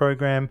to this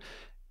program?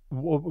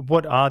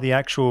 What are the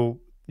actual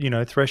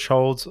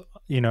thresholds?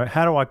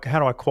 How do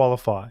I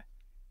qualify?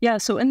 Yeah,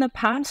 so in the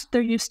past,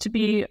 there used to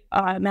be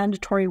a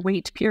mandatory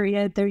wait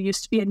period. There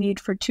used to be a need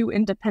for 2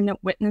 independent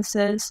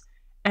witnesses,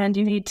 and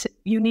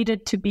you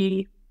needed to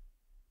be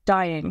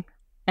dying.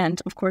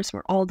 And of course,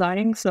 we're all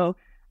dying, so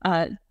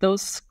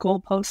those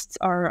goalposts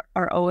are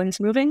always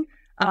moving.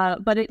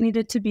 But it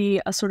needed to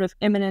be a sort of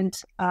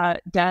imminent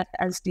death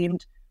as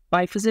deemed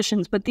by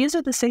physicians. But these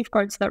are the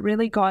safeguards that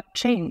really got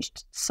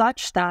changed,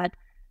 such that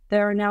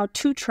there are now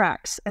 2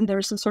 tracks, and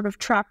there's a sort of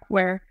track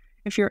where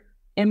if you're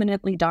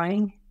imminently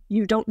dying,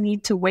 you don't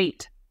need to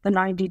wait the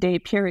 90-day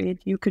period.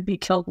 You could be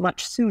killed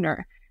much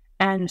sooner.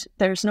 And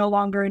there's no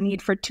longer a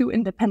need for 2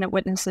 independent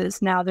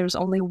witnesses. Now there's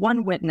only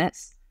 1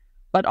 witness.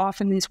 But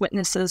often these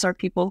witnesses are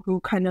people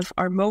who kind of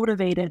are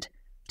motivated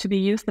to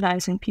be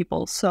euthanizing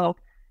people. So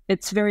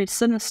it's very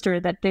sinister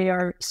that they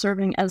are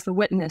serving as the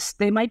witness.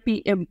 They might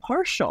be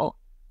impartial,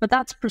 but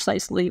that's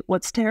precisely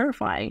what's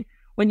terrifying.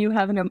 When you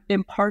have an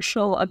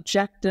impartial,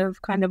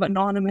 objective, kind of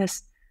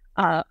anonymous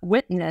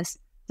witness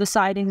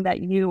deciding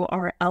that you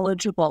are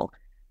eligible.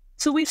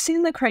 So we've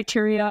seen the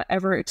criteria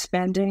ever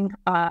expanding.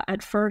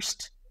 At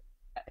first,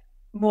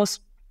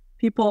 most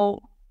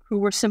people who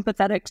were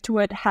sympathetic to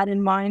it had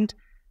in mind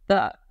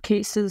the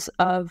cases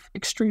of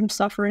extreme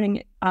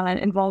suffering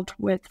involved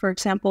with, for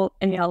example,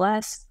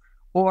 ALS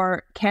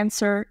or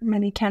cancer,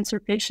 many cancer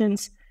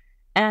patients.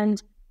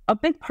 And a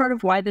big part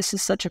of why this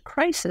is such a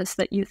crisis,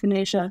 that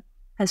euthanasia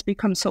has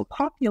become so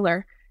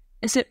popular,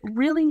 is it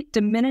really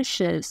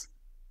diminishes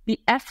the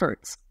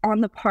efforts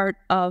on the part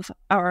of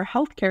our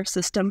healthcare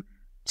system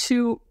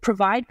to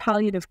provide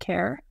palliative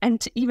care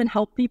and to even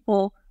help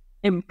people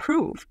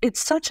improve.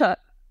 It's such a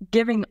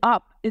giving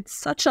up. It's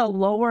such a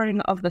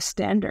lowering of the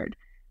standard.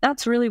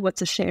 That's really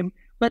what's a shame.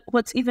 But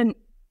what's even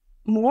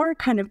more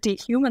kind of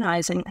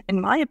dehumanizing,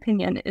 in my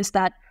opinion, is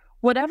that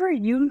whatever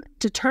you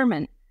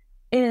determine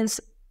is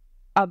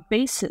a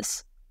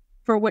basis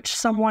for which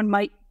someone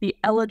might be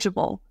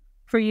eligible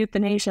for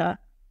euthanasia,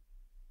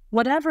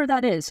 whatever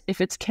that is,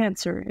 if it's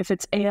cancer, if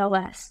it's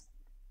ALS,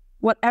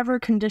 whatever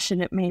condition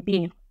it may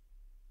be,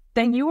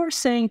 then you are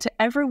saying to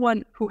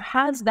everyone who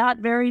has that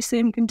very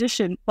same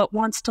condition but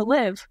wants to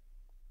live,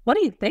 what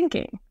are you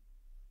thinking?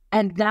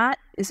 And that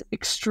is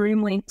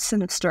extremely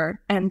sinister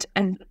and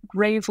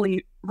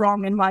gravely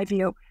wrong in my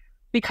view,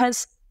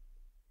 because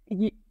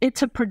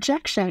it's a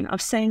projection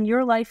of saying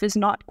your life is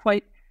not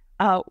quite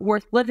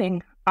worth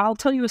living. I'll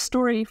tell you a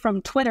story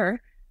from Twitter.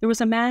 There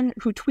was a man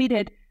who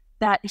tweeted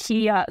that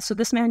so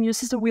this man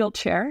uses a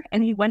wheelchair,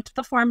 and he went to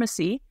the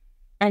pharmacy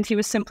and he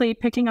was simply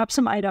picking up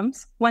some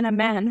items when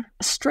a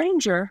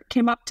stranger,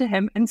 came up to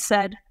him and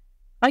said,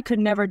 "I could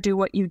never do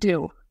what you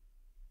do."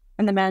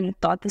 And the man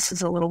thought, this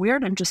is a little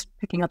weird. I'm just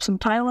picking up some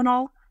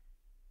Tylenol.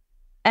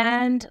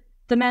 And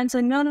the man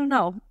said,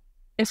 no.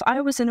 If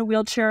I was in a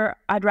wheelchair,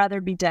 I'd rather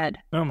be dead.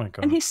 Oh my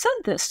God. And he said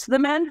this to the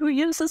man who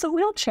uses a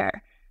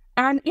wheelchair.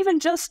 And even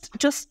just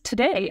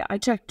today, I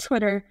checked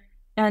Twitter,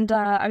 and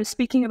I was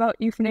speaking about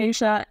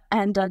euthanasia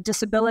and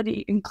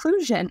disability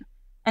inclusion.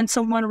 And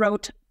someone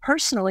wrote,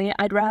 "Personally,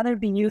 I'd rather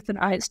be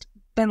euthanized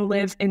than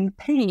live in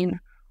pain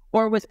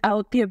or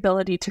without the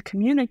ability to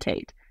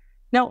communicate."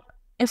 Now,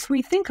 if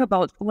we think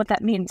about what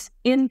that means,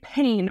 in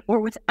pain or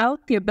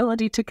without the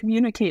ability to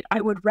communicate,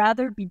 I would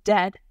rather be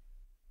dead.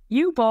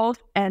 You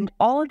both and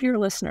all of your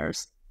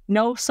listeners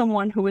know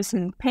someone who is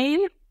in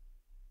pain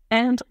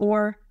and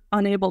or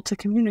unable to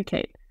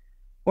communicate,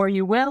 or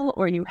you will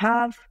or you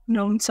have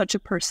known such a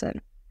person.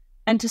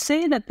 And to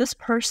say that this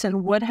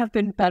person would have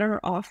been better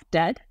off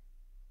dead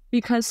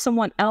because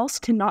someone else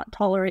cannot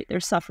tolerate their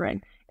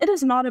suffering, it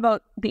is not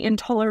about the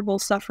intolerable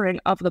suffering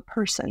of the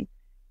person.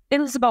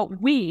 It is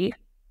about we,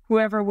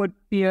 whoever would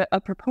be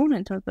a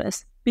proponent of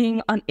this,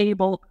 being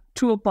unable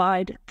to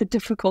abide the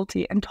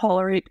difficulty and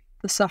tolerate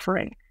the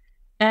suffering.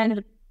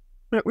 And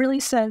it really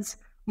says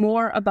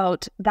more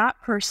about that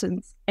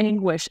person's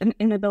anguish and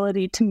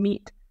inability to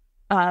meet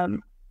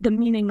the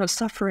meaning of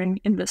suffering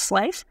in this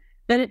life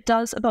than it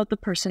does about the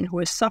person who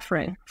is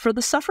suffering. For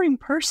the suffering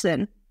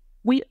person,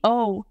 we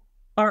owe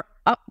our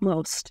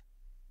utmost.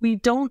 We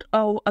don't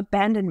owe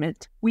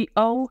abandonment. We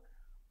owe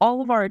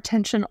all of our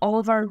attention, all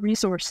of our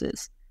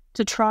resources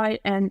to try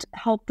and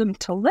help them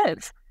to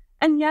live.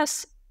 And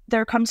yes,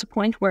 there comes a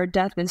point where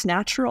death is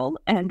natural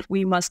and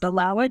we must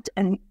allow it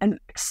and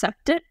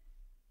accept it.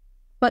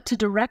 But to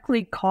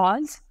directly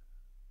cause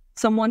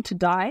someone to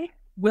die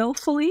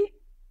willfully,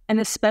 and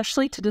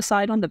especially to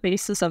decide on the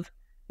basis of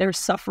their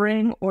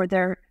suffering or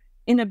their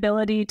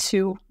inability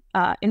to,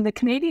 in the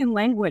Canadian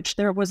language,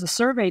 there was a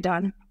survey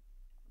done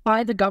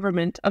by the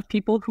government of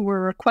people who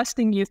were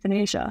requesting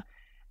euthanasia.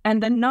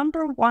 And the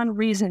number one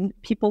reason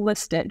people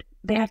listed,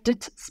 they have to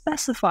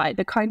specify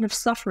the kind of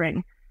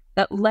suffering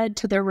that led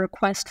to their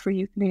request for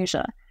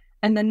euthanasia.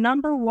 And the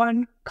number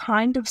one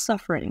kind of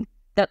suffering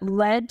that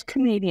led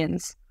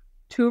Canadians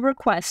to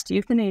request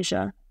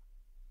euthanasia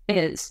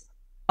is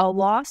a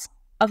loss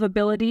of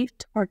ability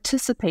to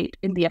participate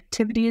in the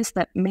activities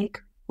that make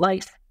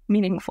life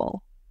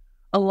meaningful.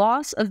 A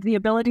loss of the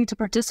ability to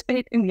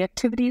participate in the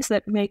activities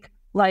that make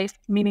life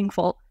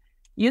meaningful.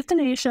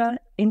 Euthanasia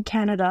in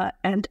Canada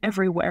and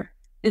everywhere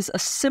is a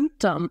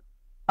symptom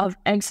of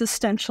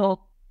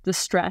existential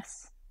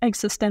distress,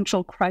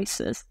 existential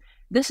crisis.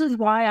 This is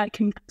why I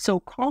can so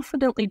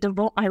confidently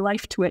devote my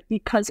life to it,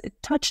 because it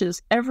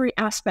touches every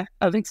aspect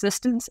of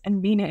existence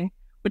and meaning,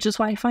 which is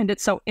why I find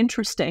it so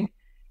interesting.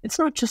 It's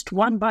not just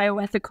one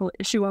bioethical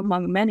issue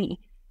among many.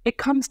 It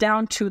comes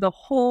down to the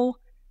whole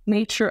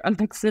nature of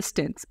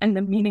existence and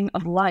the meaning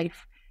of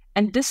life.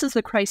 And this is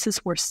the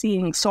crisis we're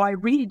seeing. So I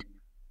read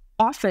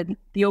often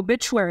the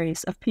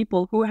obituaries of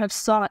people who have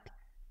sought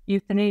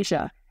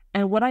euthanasia.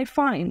 And what I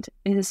find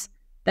is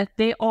that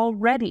they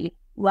already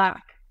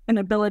lack an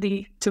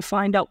ability to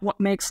find out what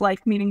makes life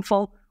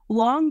meaningful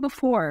long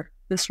before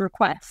this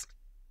request.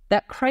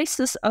 That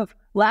crisis of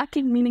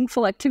lacking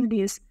meaningful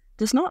activities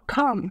does not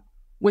come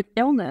with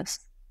illness.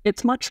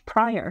 It's much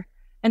prior.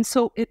 And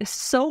so it is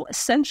so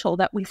essential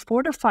that we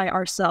fortify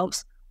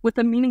ourselves with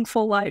a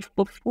meaningful life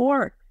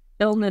before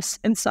illness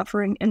and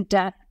suffering and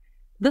death.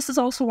 This is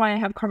also why I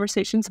have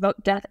conversations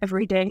about death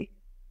every day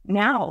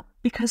now,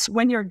 because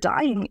when you're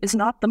dying is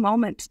not the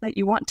moment that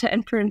you want to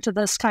enter into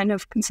this kind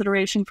of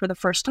consideration for the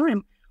first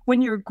time.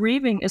 When you're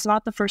grieving is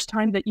not the first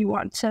time that you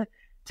want to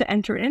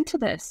enter into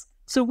this.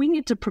 So we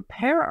need to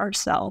prepare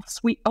ourselves.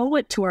 We owe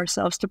it to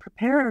ourselves to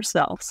prepare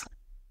ourselves.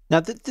 Now,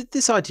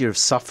 this idea of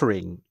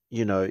suffering,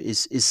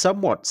 is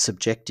somewhat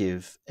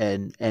subjective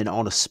and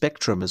on a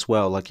spectrum as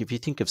well. Like if you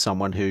think of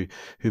someone who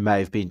may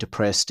have been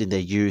depressed in their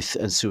youth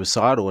and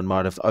suicidal and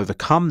might have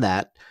overcome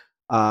that,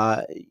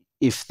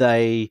 if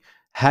they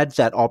had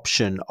that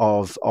option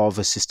of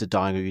assisted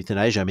dying or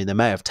euthanasia, I mean, they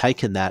may have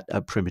taken that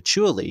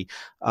prematurely.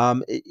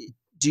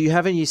 Do you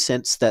have any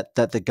sense that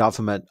the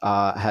government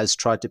has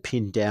tried to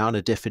pin down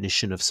a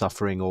definition of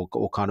suffering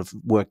or kind of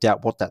worked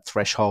out what that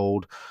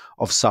threshold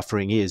of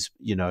suffering is?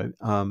 Do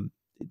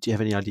you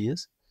have any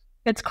ideas?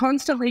 It's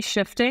constantly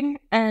shifting,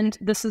 and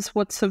this is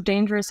what's so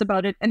dangerous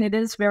about it, and it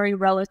is very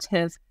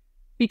relative.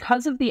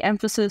 Because of the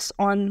emphasis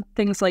on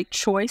things like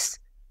choice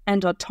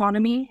and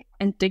autonomy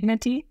and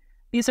dignity,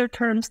 these are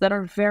terms that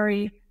are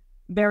very,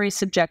 very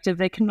subjective.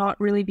 They cannot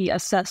really be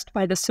assessed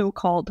by the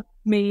so-called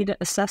MAID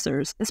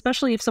assessors.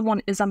 Especially if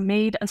someone is a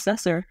MAID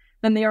assessor,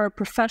 then they are a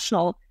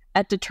professional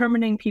at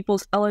determining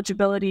people's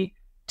eligibility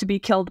to be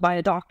killed by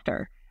a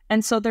doctor.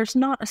 And so there's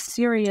not a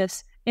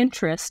serious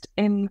interest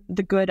in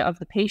the good of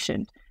the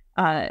patient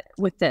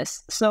with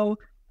this. So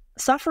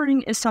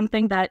suffering is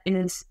something that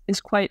is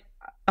quite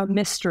a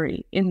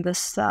mystery in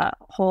this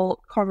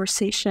whole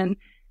conversation.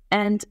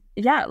 And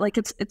yeah, like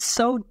it's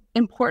so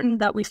important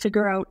that we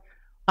figure out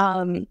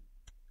not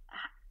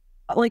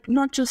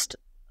just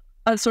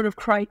a sort of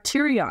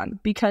criterion,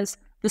 because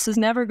this is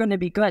never going to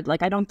be good.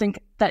 Like I don't think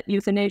that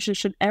euthanasia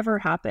should ever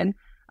happen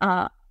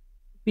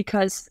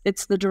because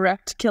it's the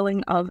direct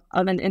killing of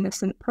an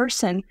innocent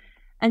person.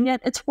 And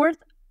yet it's worth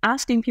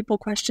asking people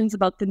questions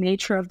about the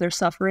nature of their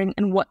suffering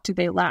and what do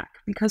they lack,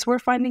 because we're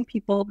finding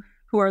people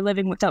who are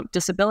living without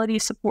disability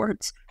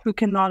supports, who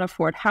cannot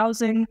afford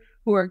housing,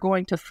 who are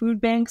going to food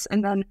banks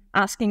and then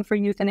asking for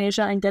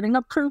euthanasia and getting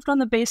approved on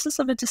the basis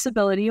of a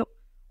disability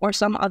or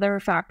some other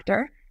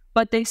factor.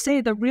 But they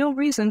say the real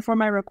reason for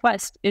my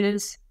request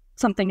is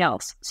something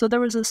else. So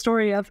there was a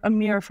story of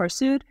Amir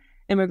Farsood,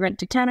 immigrant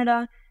to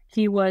Canada.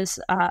 He was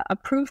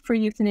approved for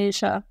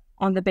euthanasia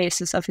on the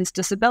basis of his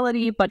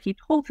disability, but he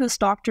told his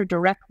doctor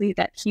directly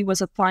that he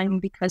was applying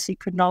because he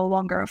could no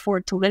longer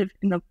afford to live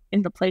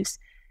in the place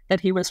that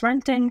he was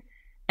renting,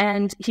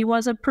 and he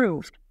was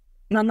approved.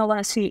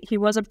 Nonetheless, he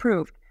was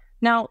approved.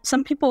 Now,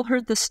 some people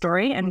heard this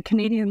story, and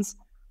Canadians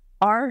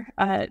are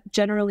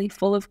generally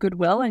full of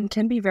goodwill and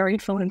can be very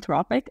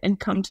philanthropic and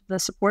come to the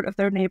support of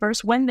their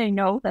neighbors when they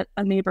know that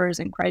a neighbor is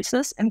in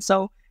crisis. And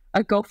so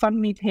a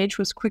GoFundMe page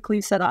was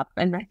quickly set up,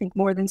 and I think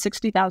more than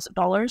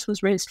 $60,000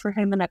 was raised for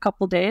him in a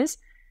couple days.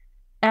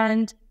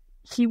 And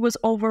he was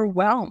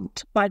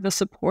overwhelmed by the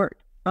support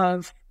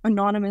of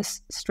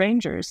anonymous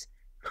strangers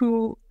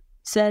who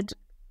said,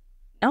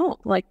 "No,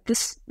 like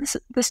this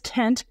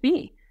can't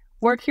be.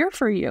 We're here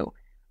for you,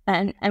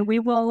 and we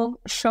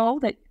will show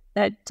that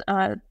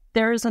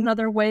there is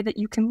another way that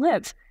you can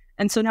live."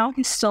 And so now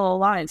he's still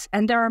alive.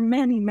 And there are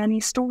many, many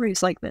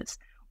stories like this.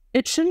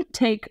 It shouldn't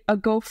take a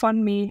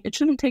GoFundMe, it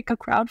shouldn't take a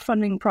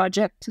crowdfunding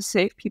project to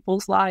save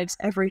people's lives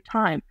every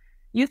time.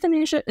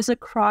 Euthanasia is a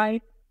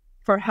cry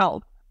for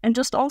help. And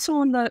just also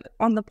on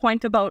the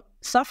point about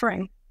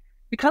suffering,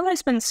 because I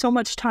spent so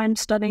much time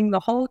studying the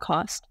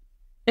Holocaust,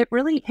 it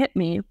really hit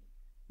me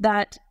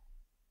that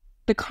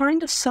the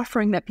kind of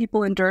suffering that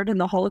people endured in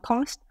the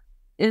Holocaust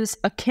is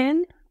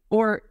akin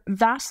or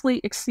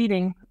vastly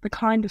exceeding the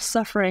kind of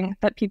suffering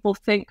that people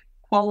think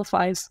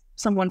qualifies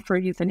someone for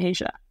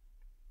euthanasia.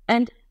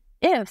 And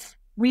if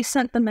we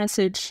sent the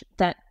message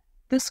that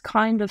this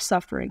kind of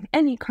suffering,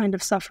 any kind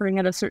of suffering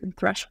at a certain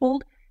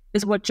threshold,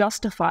 is what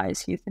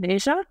justifies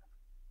euthanasia,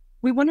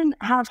 we wouldn't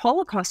have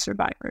Holocaust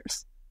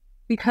survivors,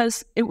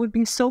 because it would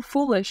be so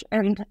foolish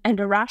and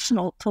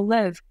irrational to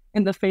live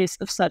in the face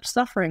of such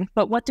suffering.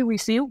 But what do we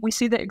see? We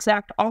see the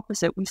exact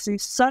opposite. We see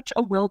such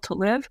a will to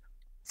live,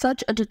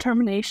 such a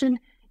determination.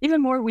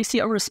 Even more, we see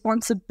a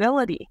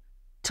responsibility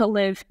to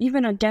live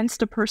even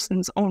against a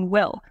person's own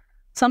will.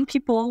 Some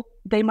people,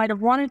 they might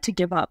have wanted to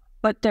give up,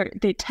 but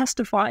they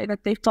testify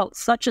that they felt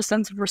such a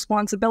sense of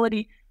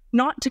responsibility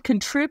not to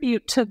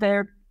contribute to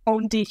their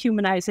own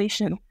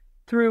dehumanization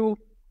through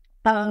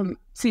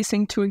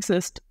ceasing to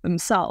exist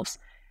themselves.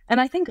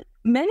 And I think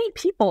many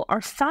people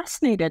are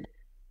fascinated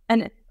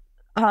and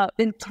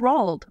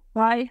enthralled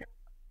by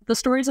the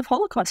stories of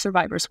Holocaust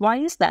survivors. Why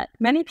is that?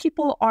 Many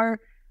people are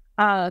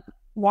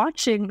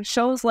watching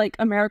shows like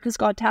America's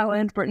Got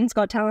Talent, Britain's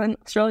Got Talent,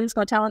 Australia's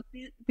Got Talent,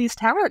 these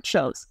talent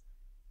shows.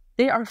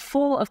 They are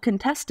full of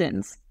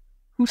contestants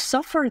who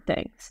suffer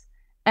things.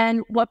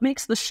 And what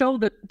makes the show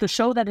the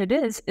show that it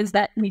is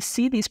that we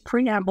see these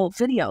preamble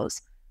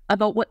videos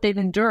about what they've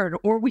endured,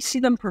 or we see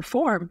them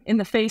perform in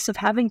the face of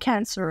having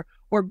cancer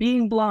or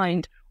being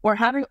blind or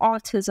having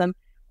autism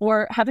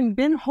or having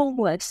been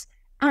homeless.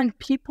 And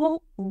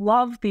people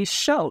love these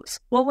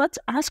shows. Well, let's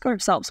ask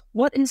ourselves,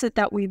 what is it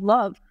that we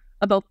love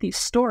about these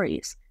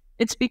stories?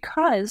 It's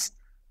because,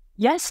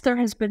 yes, there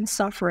has been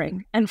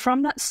suffering. And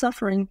from that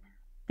suffering,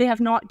 they have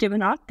not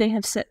given up. They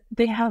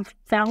have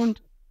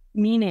found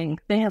meaning.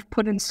 They have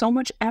put in so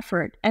much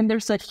effort. And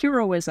there's a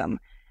heroism.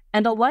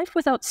 And a life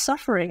without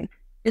suffering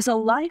is a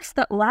life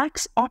that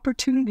lacks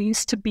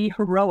opportunities to be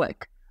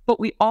heroic. But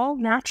we all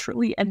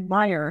naturally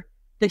admire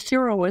the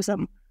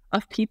heroism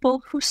of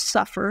people who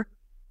suffer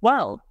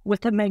well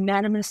with a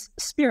magnanimous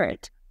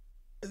spirit.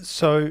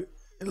 So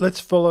let's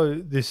follow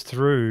this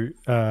through,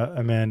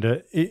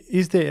 Amanda.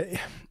 Is there,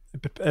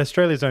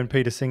 Australia's own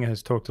Peter Singer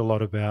has talked a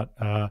lot about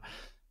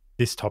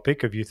this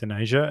topic of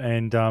euthanasia,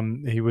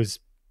 and he was,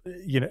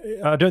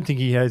 I don't think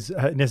he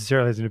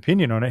necessarily has an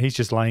opinion on it. He's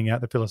just laying out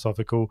the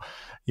philosophical,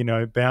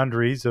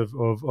 boundaries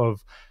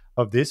of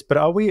this. But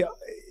are we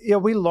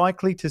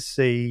likely to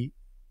see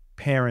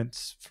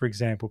parents, for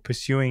example,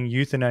 pursuing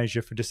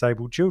euthanasia for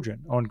disabled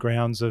children on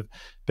grounds of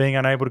being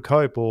unable to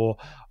cope, or,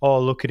 oh,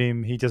 look at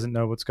him, he doesn't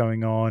know what's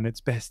going on, it's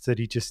best that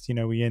he just,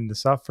 we end the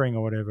suffering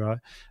or whatever?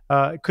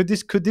 Could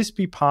this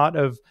be part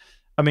of,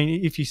 I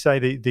mean, if you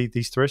say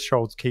these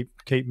thresholds keep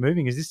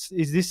moving, is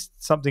this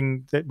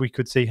something that we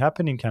could see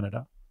happen in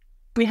Canada?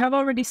 We have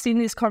already seen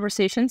these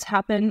conversations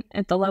happen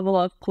at the level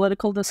of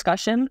political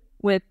discussion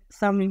with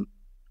some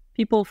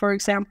people, for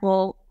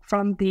example,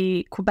 from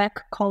the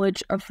Quebec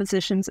College of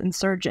Physicians and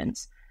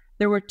Surgeons.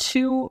 There were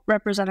 2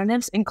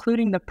 representatives,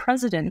 including the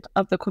president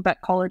of the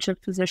Quebec College of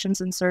Physicians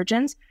and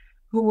Surgeons,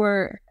 who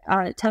were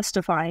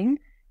testifying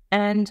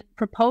and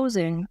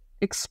proposing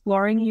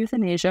exploring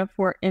euthanasia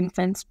for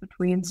infants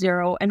between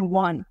 0 and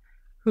 1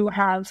 who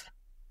have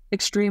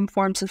extreme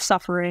forms of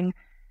suffering.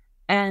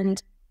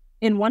 And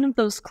in one of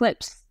those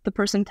clips, the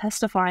person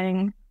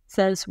testifying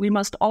says, we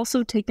must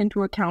also take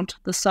into account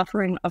the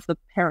suffering of the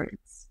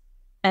parents.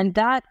 And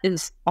that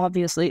is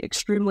obviously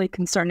extremely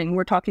concerning.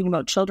 We're talking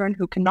about children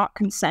who cannot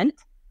consent.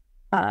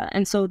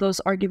 And so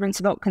those arguments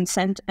about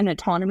consent and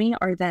autonomy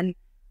are then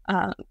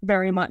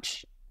very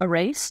much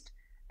erased.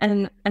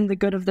 And the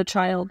good of the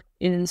child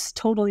is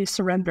totally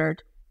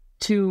surrendered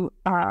to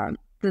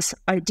this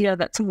idea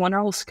that someone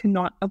else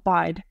cannot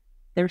abide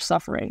their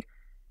suffering.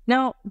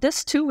 Now,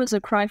 this too is a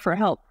cry for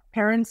help.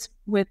 Parents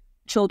with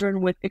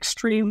children with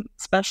extreme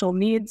special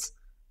needs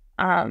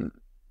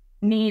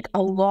need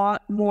a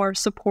lot more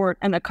support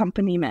and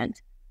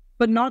accompaniment.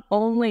 But not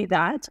only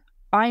that,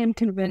 I am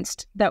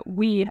convinced that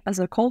we as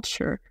a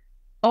culture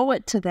owe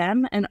it to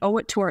them and owe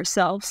it to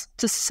ourselves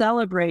to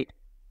celebrate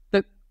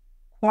the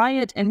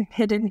quiet and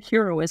hidden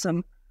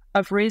heroism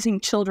of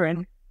raising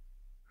children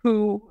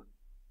who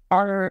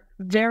are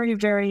very,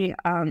 very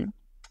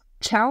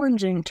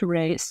challenging to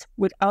raise,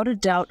 without a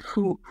doubt,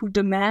 who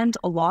demand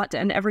a lot,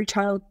 and every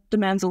child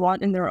demands a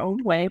lot in their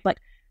own way. But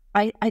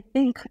I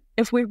think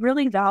if we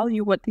really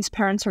value what these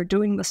parents are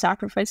doing, the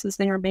sacrifices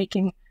they are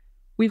making,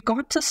 we've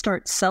got to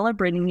start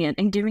celebrating it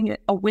and giving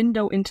it a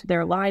window into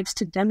their lives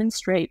to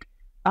demonstrate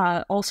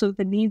also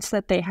the needs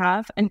that they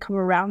have and come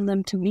around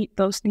them to meet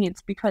those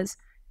needs. Because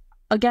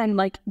again,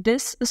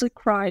 this is a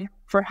cry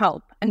for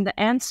help, and the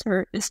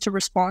answer is to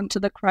respond to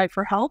the cry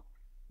for help,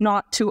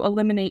 not to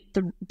eliminate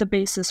the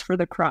basis for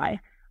the cry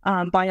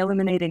by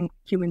eliminating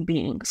human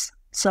beings.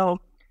 So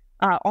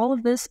all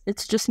of this,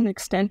 it's just an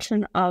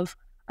extension of,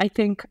 I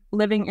think,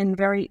 living in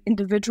very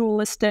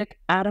individualistic,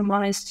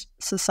 atomized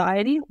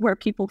society where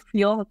people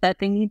feel that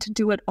they need to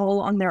do it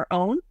all on their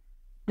own.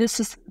 This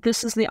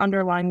is the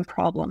underlying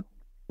problem.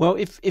 Well,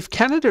 if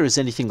Canada is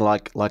anything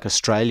like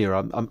Australia,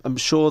 I'm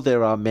sure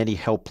there are many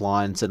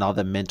helplines and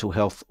other mental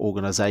health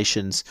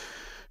organisations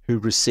who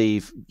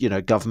receive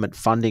government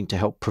funding to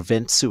help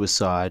prevent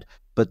suicide,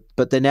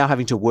 but they're now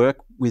having to work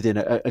within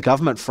a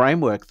government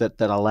framework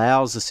that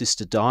allows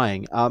assisted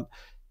dying.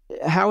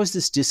 How is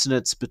this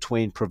dissonance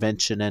between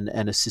prevention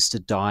and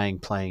assisted dying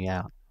playing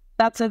out?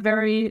 That's a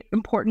very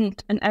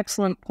important and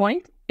excellent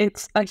point.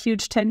 It's a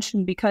huge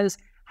tension, because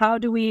how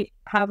do we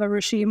have a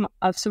regime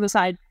of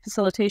suicide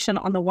facilitation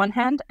on the one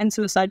hand and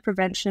suicide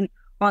prevention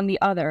on the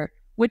other?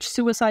 Which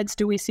suicides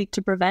do we seek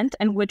to prevent,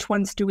 and which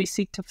ones do we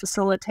seek to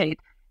facilitate?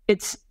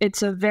 It's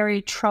a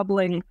very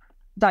troubling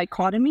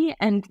dichotomy.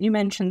 And you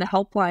mentioned the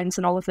helplines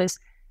and all of this.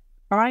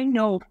 I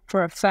know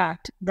for a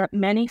fact that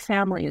many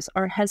families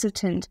are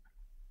hesitant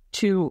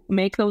to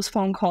make those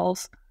phone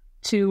calls,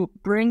 to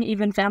bring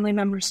even family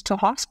members to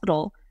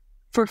hospital,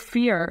 for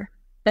fear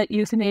that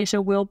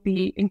euthanasia will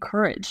be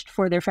encouraged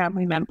for their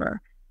family member,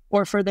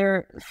 or for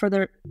their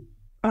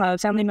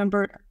family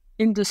member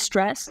in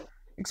distress,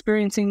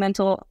 experiencing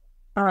mental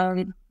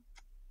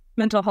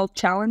mental health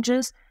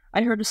challenges.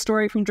 I heard a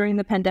story from during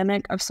the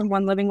pandemic of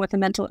someone living with a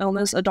mental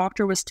illness. A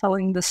doctor was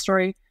telling this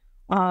story,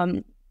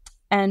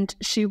 and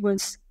she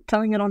was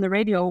telling it on the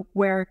radio,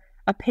 where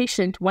a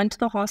patient went to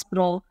the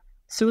hospital,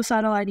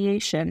 suicidal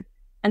ideation,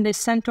 and they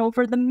sent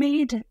over the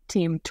MAID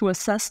team to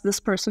assess this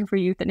person for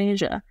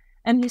euthanasia.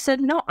 And he said,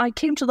 no, I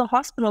came to the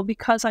hospital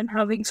because I'm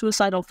having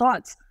suicidal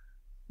thoughts.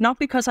 Not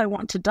because I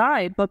want to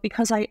die, but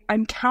because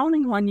I'm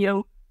counting on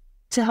you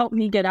to help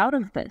me get out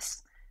of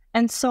this.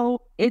 And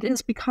so it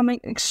is becoming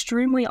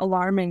extremely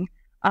alarming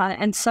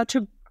and such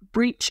a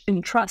breach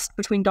in trust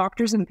between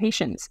doctors and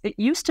patients. It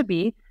used to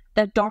be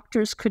that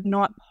doctors could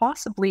not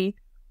possibly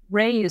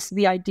raise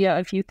the idea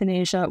of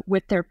euthanasia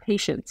with their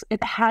patients.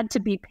 It had to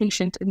be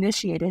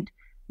patient-initiated.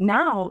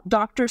 Now,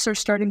 doctors are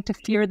starting to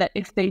fear that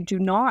if they do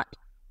not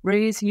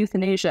raise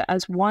euthanasia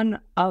as one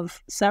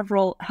of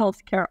several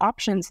healthcare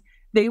options,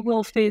 they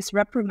will face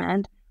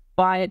reprimand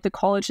by the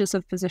colleges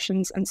of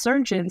physicians and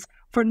surgeons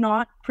for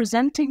not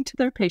presenting to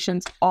their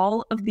patients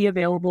all of the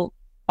available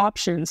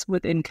options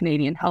within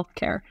Canadian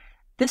healthcare.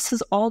 This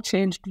has all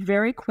changed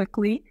very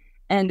quickly,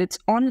 and it's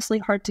honestly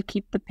hard to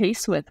keep the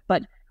pace with,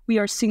 but we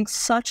are seeing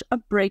such a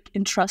break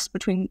in trust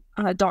between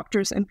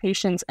doctors and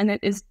patients, and it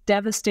is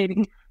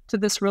devastating to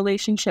this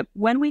relationship.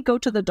 When we go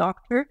to the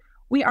doctor,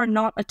 we are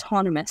not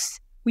autonomous.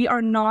 We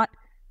are not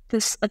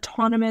this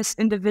autonomous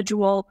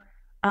individual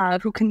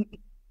who can,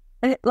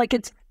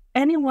 it's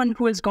anyone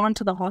who has gone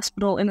to the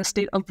hospital in a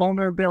state of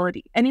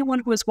vulnerability, anyone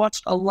who has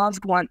watched a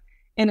loved one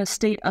in a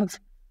state of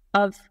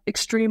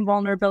extreme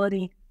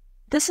vulnerability.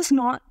 This is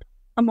not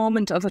a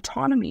moment of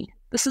autonomy.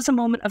 This is a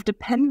moment of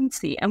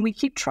dependency, and we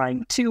keep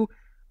trying to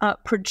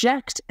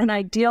project an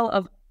ideal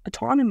of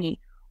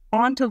autonomy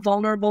onto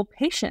vulnerable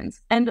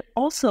patients, and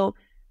also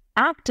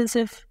act as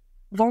if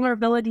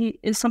vulnerability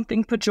is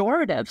something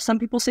pejorative. Some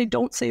people say,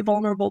 don't say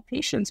vulnerable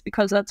patients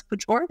because that's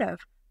pejorative.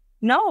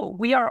 No,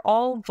 we are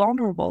all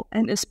vulnerable,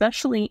 and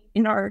especially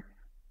in our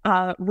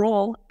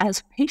role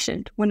as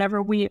patient,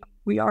 whenever we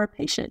are a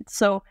patient.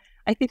 So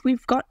I think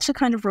we've got to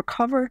kind of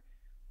recover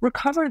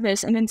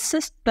this and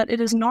insist that it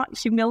is not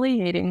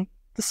humiliating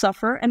to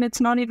suffer, and it's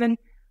not even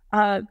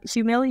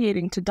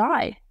humiliating to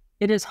die.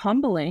 It is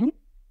humbling.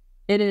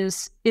 It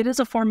is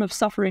a form of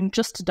suffering.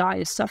 Just to die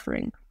is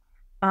suffering,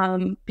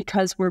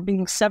 because we're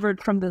being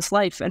severed from this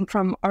life and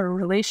from our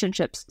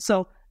relationships.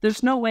 So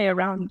there's no way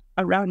around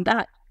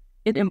that.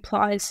 It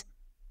implies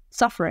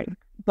suffering,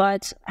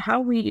 but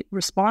how we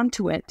respond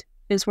to it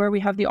is where we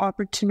have the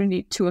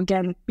opportunity to,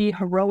 again, be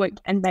heroic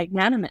and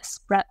magnanimous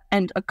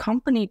and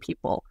accompany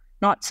people,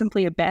 not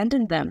simply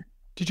abandon them.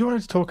 Did you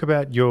want to talk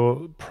about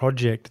your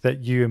project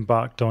that you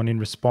embarked on in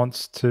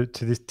response to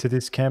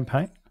this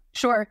campaign?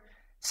 Sure.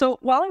 So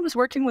while I was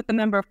working with the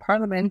Member of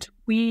Parliament,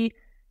 we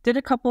did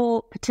a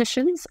couple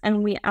petitions,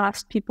 and we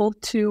asked people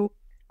to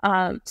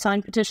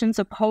sign petitions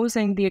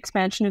opposing the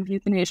expansion of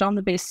euthanasia on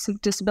the basis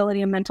of disability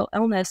and mental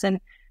illness. And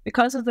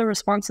because of the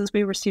responses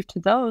we received to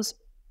those,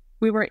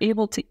 we were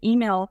able to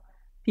email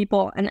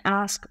people and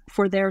ask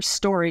for their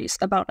stories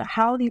about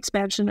how the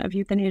expansion of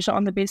euthanasia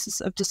on the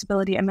basis of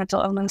disability and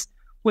mental illness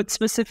would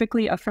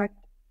specifically affect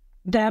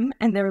them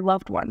and their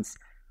loved ones.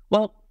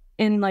 Well,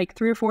 in like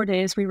 3 or 4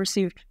 days, we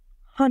received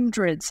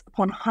hundreds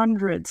upon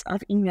hundreds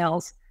of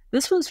emails.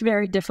 This was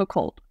very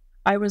difficult.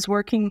 I was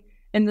working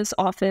in this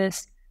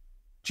office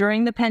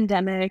during the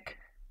pandemic,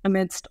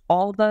 amidst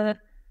all the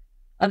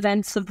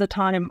events of the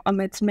time,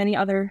 amidst many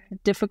other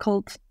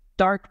difficult,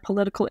 dark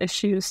political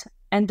issues.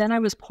 And then I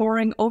was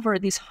poring over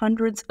these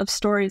hundreds of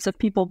stories of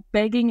people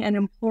begging and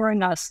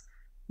imploring us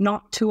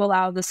not to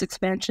allow this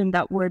expansion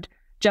that would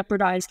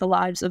jeopardize the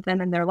lives of them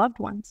and their loved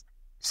ones.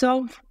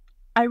 So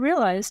I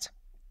realized,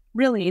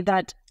 really,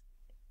 that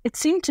it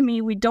seemed to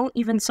me we don't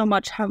even so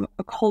much have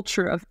a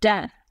culture of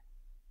death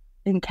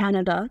in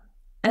Canada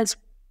as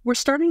we're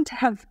starting to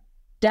have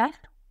death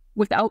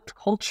without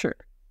culture.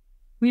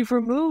 We've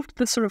removed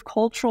the sort of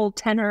cultural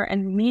tenor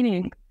and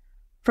meaning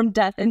from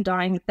death and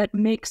dying that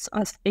makes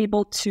us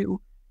able to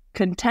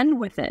contend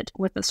with it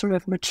with a sort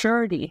of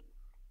maturity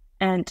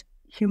and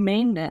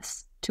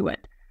humaneness to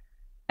it.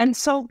 And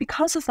so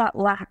because of that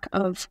lack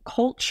of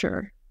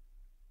culture,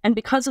 and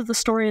because of the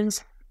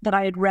stories that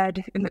I had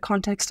read in the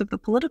context of the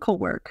political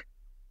work,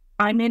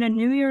 I made a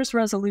New Year's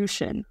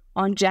resolution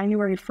on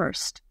January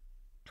 1st,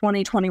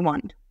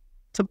 2021,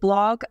 to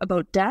blog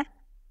about death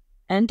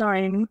and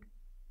dying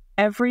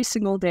every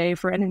single day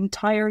for an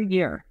entire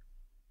year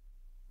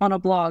on a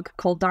blog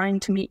called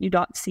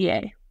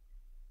dyingtomeetyou.ca.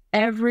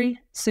 Every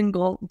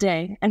single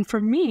day. And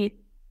for me,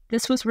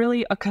 this was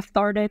really a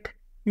cathartic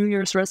New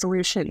Year's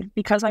resolution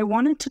because I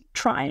wanted to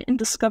try and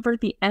discover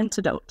the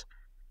antidote.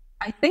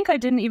 I think I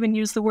didn't even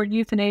use the word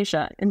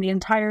euthanasia in the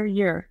entire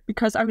year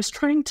because I was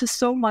trying to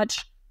so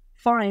much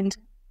find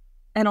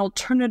an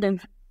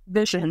alternative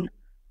vision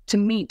to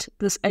meet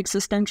this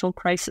existential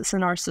crisis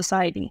in our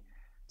society.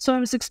 So I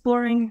was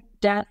exploring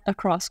death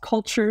across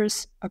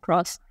cultures,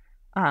 across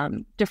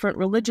different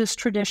religious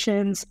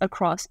traditions,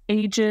 across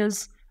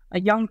ages,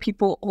 young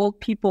people, old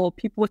people,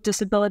 people with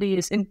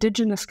disabilities,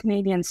 Indigenous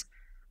Canadians,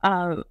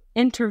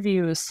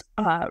 interviews,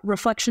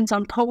 reflections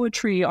on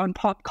poetry, on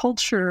pop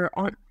culture,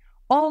 on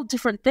all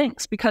different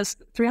things, because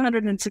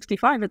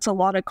 365, it's a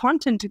lot of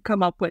content to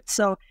come up with.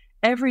 So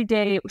every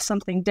day it was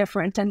something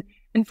different. And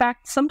in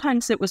fact,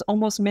 sometimes it was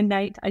almost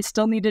midnight. I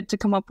still needed to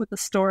come up with a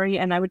story,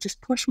 and I would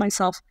just push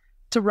myself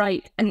to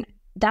write. And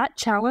that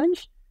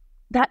challenge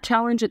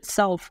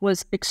itself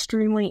was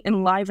extremely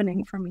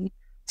enlivening for me.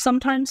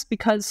 Sometimes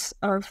because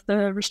of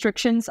the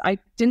restrictions, I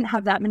didn't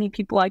have that many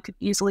people I could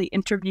easily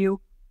interview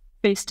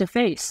face to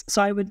face.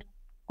 So I would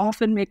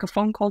often make a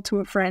phone call to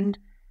a friend,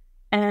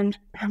 and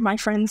my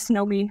friends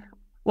know me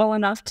well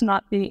enough to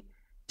not be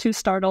too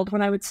startled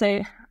when I would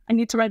say, I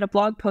need to write a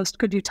blog post.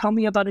 Could you tell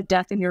me about a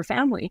death in your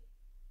family?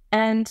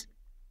 And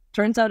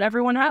turns out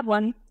everyone had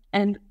one,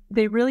 and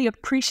they really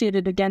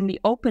appreciated, again, the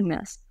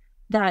openness,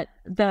 that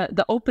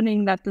the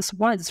opening that this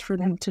was for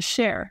them to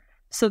share.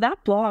 So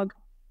that blog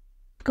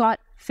got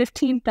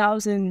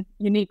 15,000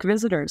 unique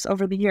visitors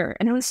over the year,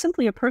 and it was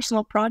simply a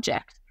personal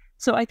project.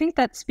 So I think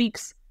that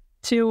speaks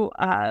to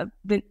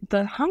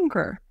the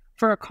hunger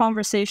for a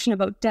conversation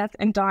about death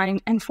and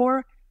dying, and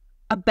for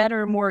a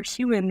better, more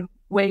human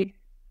way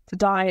to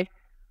die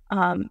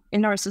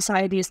in our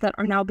societies that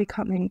are now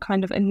becoming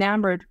kind of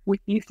enamored with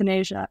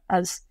euthanasia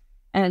as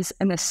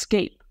an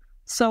escape.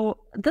 So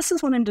this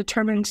is what I'm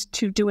determined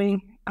to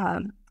doing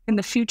in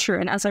the future,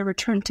 and as I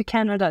return to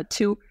Canada,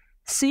 to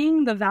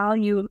seeing the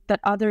value that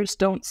others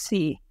don't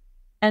see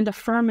and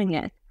affirming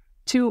it,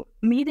 to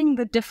meeting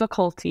the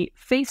difficulty,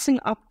 facing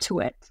up to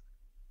it,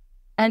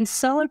 and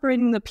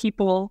celebrating the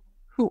people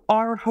who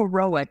are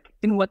heroic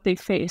in what they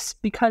face,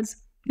 because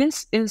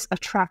this is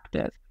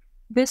attractive.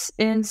 This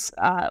is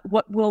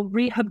what will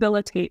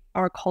rehabilitate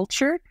our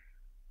culture.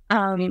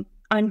 I'm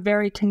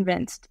very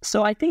convinced.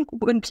 So I think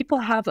when people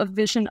have a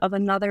vision of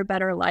another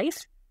better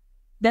life,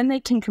 then they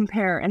can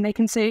compare and they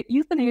can say,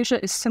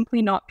 euthanasia is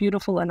simply not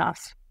beautiful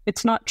enough.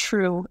 It's not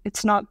true.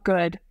 It's not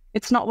good.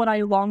 It's not what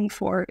I long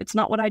for. It's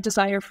not what I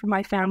desire for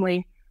my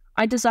family.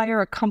 I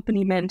desire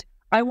accompaniment.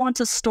 I want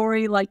a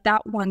story like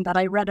that one that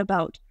I read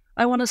about.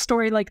 I want a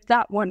story like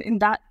that one in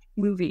that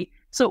movie.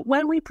 So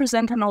when we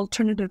present an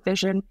alternative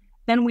vision,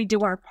 then we do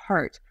our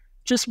part.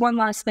 Just one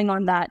last thing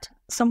on that.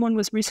 Someone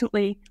was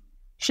recently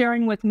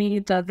sharing with me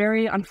the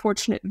very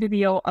unfortunate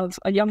video of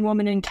a young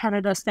woman in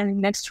Canada standing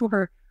next to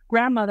her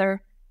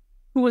grandmother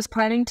who was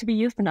planning to be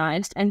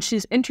euthanized, and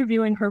she's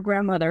interviewing her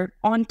grandmother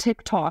on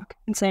TikTok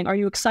and saying, "Are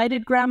you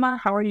excited, Grandma?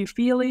 How are you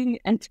feeling?"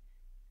 And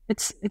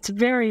it's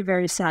very,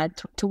 very sad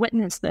to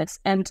witness this.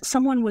 And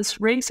someone was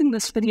raising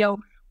this video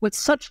with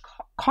such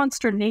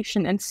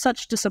consternation and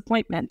such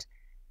disappointment.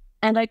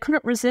 And I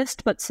couldn't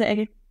resist but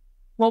say,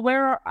 well,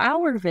 where are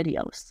our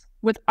videos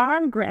with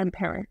our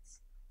grandparents?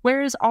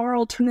 Where is our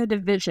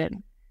alternative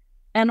vision?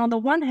 And on the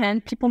one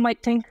hand, people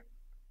might think,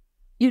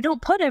 you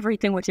don't put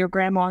everything with your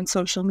grandma on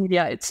social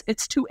media.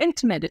 It's too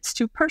intimate. It's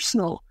too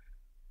personal.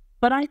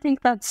 But I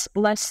think that's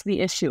less the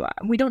issue.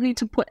 We don't need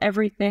to put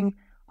everything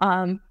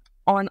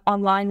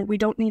online. We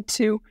don't need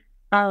to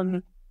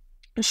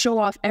show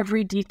off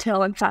every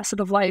detail and facet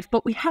of life.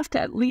 But we have to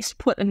at least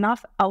put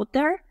enough out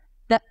there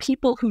that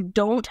people who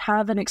don't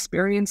have an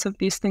experience of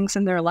these things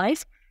in their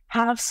life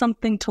have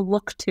something to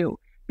look to,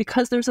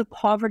 because there's a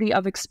poverty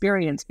of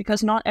experience,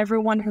 because not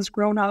everyone has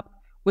grown up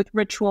with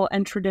ritual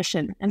and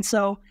tradition. And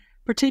so,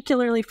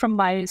 particularly from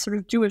my sort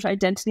of Jewish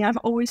identity, I'm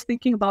always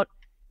thinking about,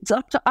 it's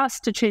up to us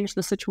to change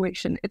the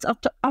situation. It's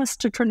up to us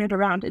to turn it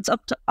around. It's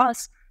up to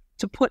us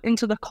to put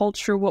into the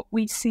culture what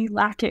we see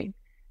lacking.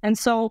 And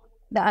so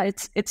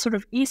it's sort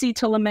of easy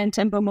to lament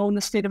and bemoan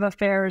the state of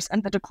affairs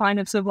and the decline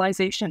of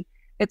civilization.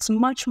 It's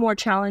much more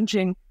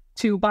challenging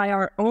to, by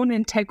our own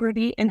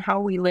integrity in how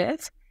we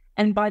live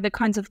and by the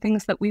kinds of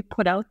things that we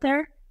put out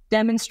there,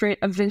 demonstrate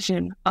a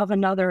vision of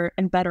another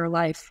and better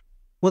life.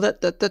 Well,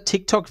 that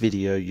TikTok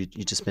video you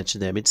just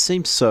mentioned there, it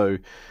seems so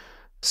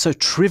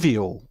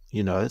trivial.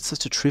 You know, it's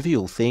such a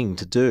trivial thing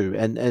to do,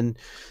 and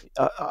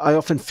I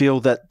often feel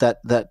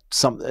that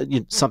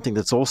something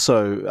that's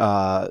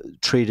also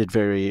treated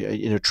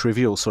very in a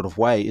trivial sort of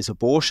way is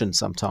abortion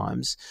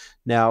sometimes.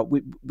 Now,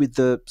 with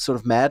the sort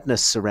of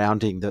madness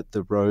surrounding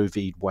the Roe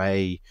v.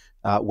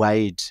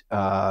 Wade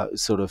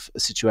sort of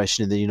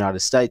situation in the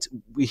United States,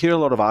 we hear a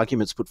lot of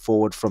arguments put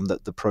forward from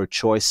the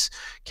pro-choice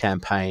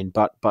campaign,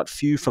 but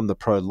few from the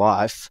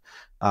pro-life.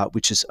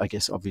 Which is, I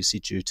guess, obviously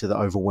due to the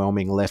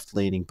overwhelming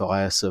left-leaning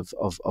bias of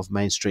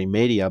mainstream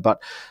media.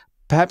 But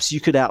perhaps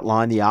you could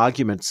outline the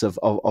arguments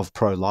of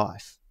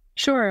pro-life.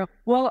 Sure.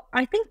 Well,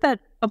 I think that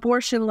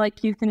abortion,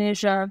 like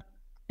euthanasia,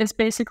 is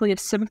basically a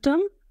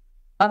symptom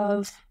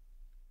of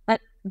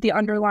the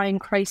underlying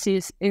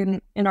crises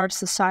in our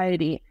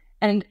society.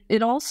 And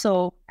it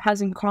also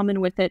has in common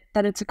with it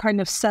that it's a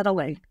kind of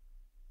settling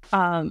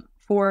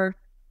for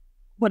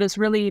what is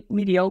really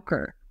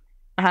mediocre.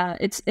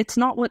 It's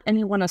not what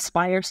anyone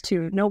aspires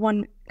to. No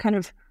one kind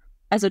of,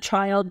 as a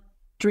child,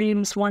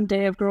 dreams one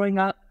day of growing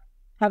up,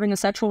 having a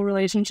sexual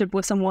relationship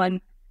with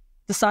someone,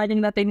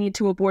 deciding that they need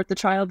to abort the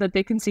child that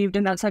they conceived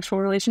in that sexual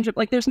relationship.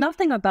 Like, there's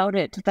nothing about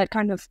it that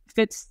kind of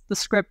fits the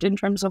script in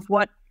terms of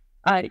what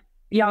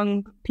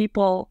young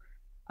people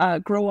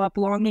grow up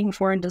longing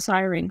for and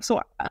desiring.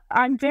 So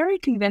I'm very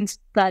convinced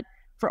that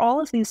for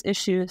all of these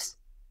issues,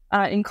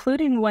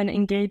 including when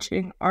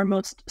engaging our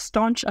most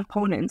staunch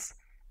opponents,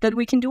 that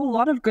we can do a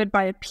lot of good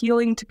by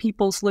appealing to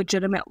people's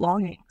legitimate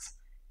longings.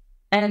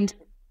 And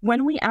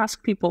when we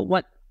ask people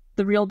what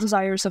the real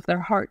desires of their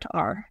heart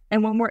are,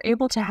 and when we're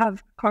able to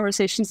have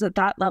conversations at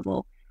that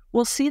level,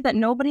 we'll see that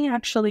nobody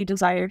actually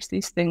desires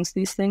these things.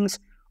 These things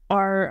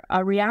are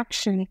a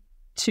reaction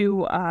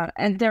to,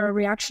 and they're a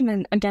reaction,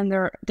 and again,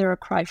 they're a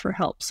cry for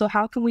help. So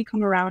how can we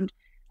come around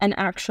and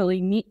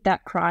actually meet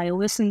that cry,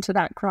 listen to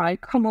that cry,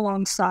 come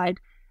alongside,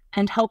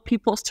 and help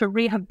people to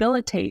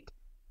rehabilitate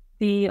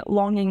the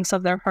longings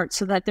of their heart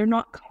so that they're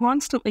not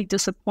constantly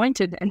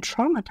disappointed and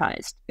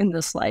traumatized in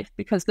this life,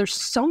 because there's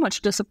so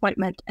much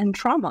disappointment and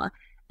trauma,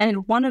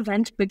 and one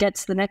event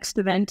begets the next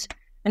event,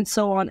 and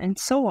so on and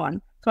so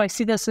on. So I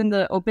see this in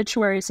the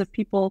obituaries of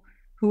people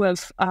who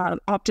have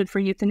opted for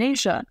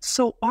euthanasia.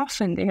 So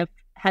often they have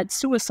had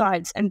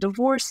suicides and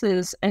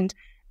divorces and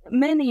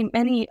many,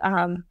 many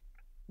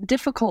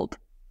difficult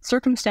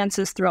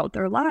circumstances throughout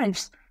their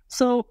lives.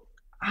 So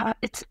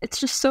it's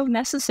just so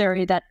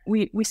necessary that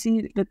we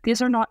see that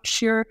these are not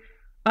sheer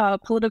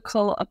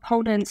political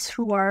opponents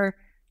who are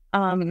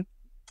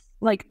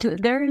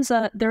there is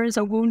a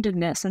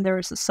woundedness and there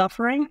is a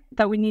suffering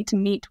that we need to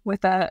meet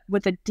with a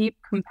deep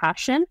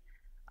compassion,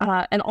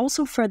 and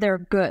also for their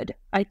good.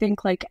 I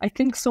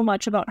think so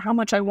much about how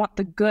much I want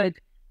the good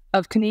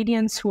of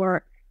Canadians who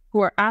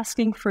are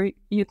asking for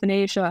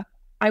euthanasia.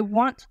 I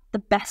want the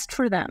best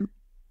for them,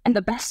 and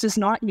the best is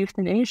not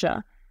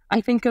euthanasia. I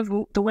think of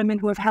the women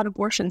who have had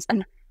abortions,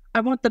 and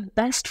I want the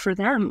best for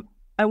them.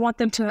 I want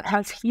them to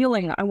have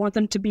healing. I want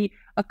them to be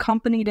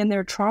accompanied in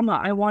their trauma.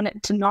 I want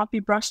it to not be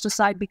brushed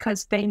aside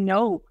because they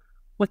know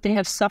what they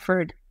have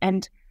suffered,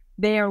 and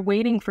they are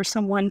waiting for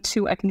someone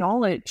to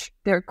acknowledge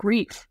their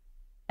grief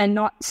and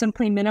not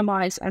simply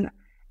minimize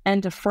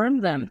and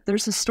affirm them.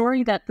 There's a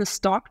story that this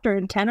doctor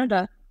in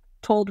Canada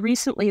told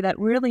recently that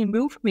really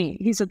moved me.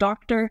 He's a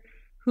doctor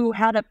who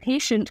had a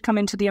patient come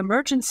into the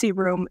emergency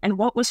room, and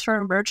what was her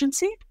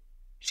emergency?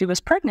 She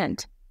was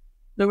pregnant.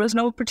 There was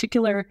no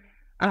particular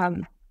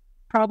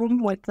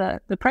problem with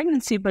the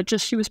pregnancy, but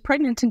just she was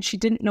pregnant and she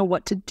didn't know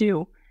what to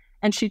do.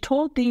 And she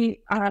told the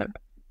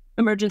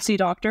emergency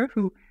doctor,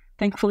 who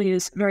thankfully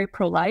is very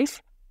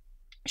pro-life,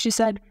 she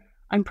said,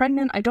 "I'm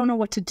pregnant, I don't know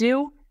what to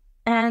do.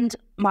 And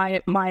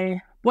my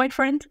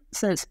boyfriend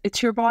says,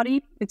 it's your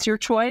body, it's your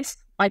choice.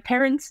 My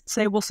parents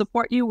say, we'll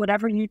support you,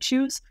 whatever you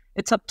choose.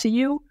 It's up to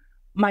you.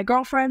 My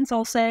girlfriends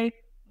all say,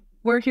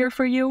 we're here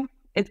for you.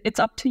 It's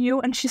up to you."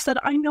 And she said,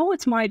 "I know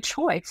it's my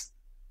choice,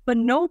 but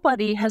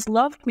nobody has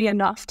loved me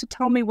enough to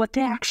tell me what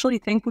they actually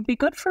think would be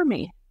good for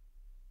me."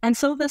 And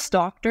so this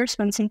doctor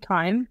spent some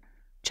time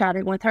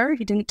chatting with her.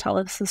 He didn't tell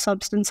us the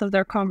substance of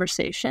their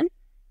conversation.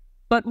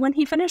 But when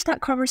he finished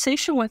that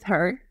conversation with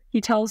her, he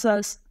tells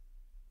us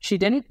she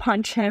didn't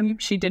punch him.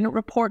 She didn't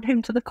report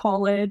him to the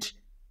college.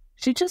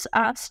 She just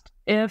asked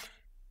if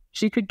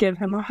she could give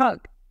him a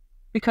hug,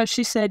 because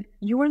she said,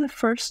 "You were the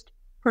first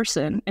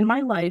person in my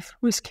life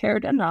who's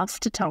cared enough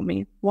to tell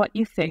me what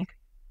you think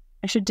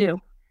I should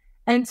do."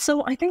 And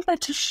so I think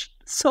that just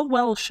so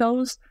well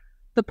shows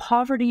the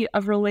poverty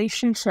of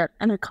relationship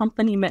and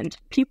accompaniment.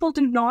 People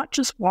do not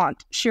just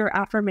want sheer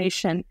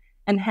affirmation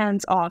and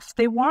hands off.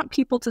 They want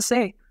people to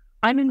say,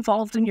 "I'm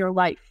involved in your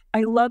life.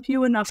 I love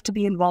you enough to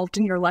be involved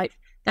in your life."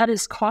 That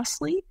is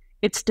costly.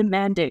 It's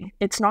demanding.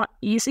 It's not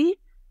easy.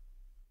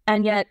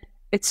 And yet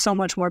it's so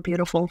much more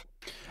beautiful.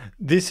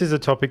 This is a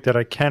topic that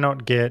I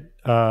cannot get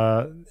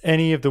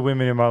any of the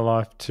women in my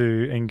life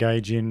to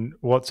engage in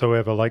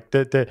whatsoever. Like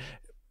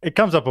it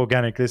comes up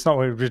organically. It's not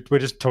we're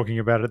just talking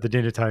about it at the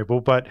dinner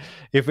table. But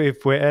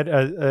if we're at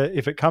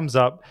if it comes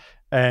up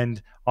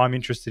and I'm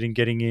interested in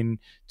getting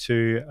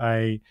into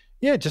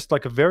just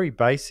like a very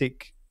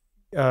basic,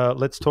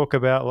 let's talk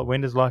about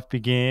when does life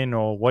begin,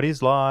 or what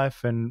is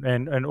life,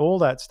 and all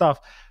that stuff,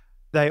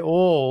 they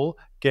all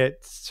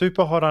get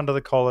super hot under the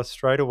collar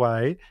straight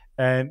away.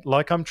 And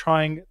like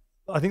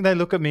I think they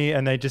look at me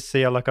and they just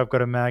see like I've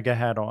got a MAGA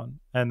hat on,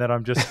 and that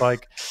I'm just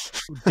like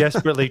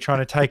desperately trying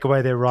to take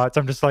away their rights.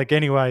 I'm just like,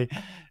 anyway,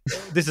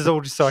 this is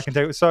all just so I can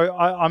take it. So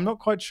I'm not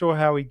quite sure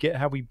how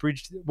we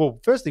bridge.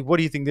 Well, firstly, what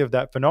do you think of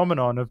that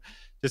phenomenon of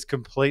just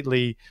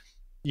completely,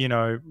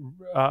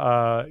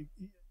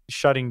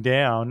 shutting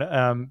down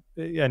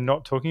and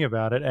not talking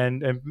about it,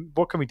 and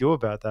what can we do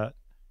about that?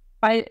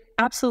 I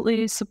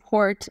absolutely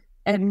support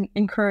and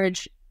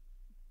encourage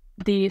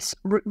the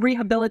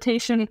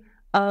rehabilitation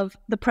of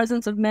the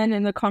presence of men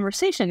in the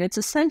conversation. It's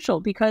essential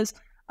because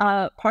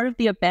part of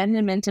the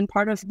abandonment and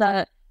part of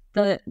the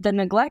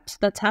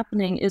neglect that's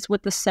happening is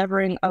with the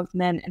severing of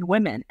men and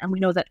women. And we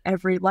know that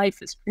every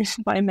life is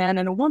created by a man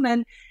and a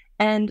woman,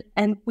 and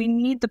we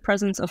need the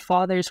presence of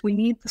fathers. We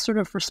need the sort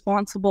of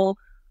responsible,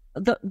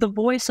 the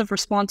voice of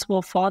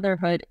responsible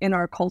fatherhood in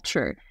our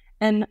culture.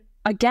 And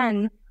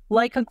again,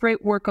 like a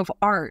great work of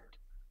art,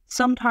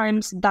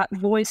 sometimes that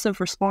voice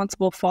of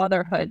responsible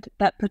fatherhood,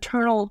 that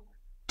paternal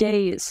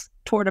gaze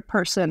toward a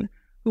person,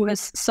 who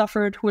has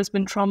suffered, who has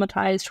been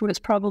traumatized, who has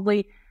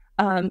probably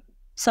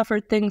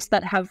suffered things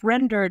that have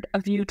rendered a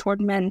view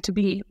toward men to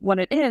be what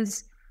it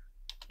is,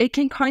 it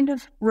can kind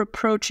of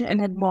reproach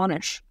and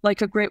admonish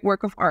like a great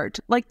work of art.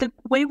 Like the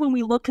way when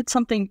we look at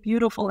something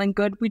beautiful and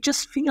good, we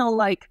just feel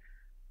like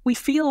we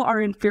feel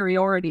our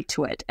inferiority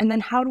to it. And then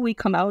how do we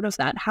come out of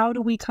that? How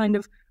do we kind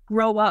of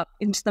grow up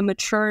into the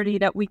maturity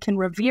that we can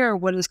revere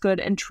what is good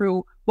and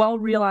true while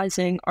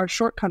realizing our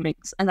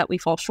shortcomings and that we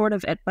fall short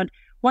of it? But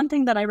one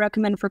thing that I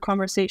recommend for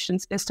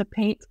conversations is to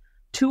paint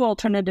two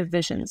alternative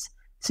visions.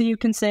 So you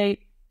can say,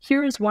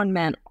 here is one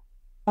man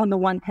on the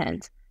one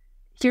hand.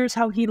 Here's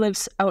how he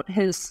lives out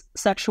his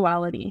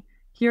sexuality.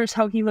 Here's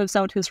how he lives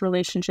out his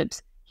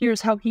relationships.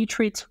 Here's how he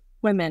treats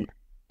women.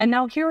 And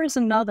now here is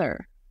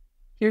another.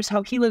 Here's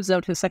how he lives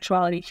out his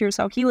sexuality. Here's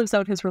how he lives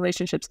out his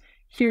relationships.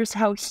 Here's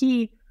how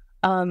he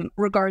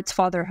regards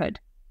fatherhood.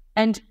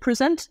 And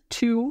present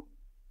two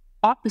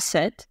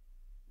opposite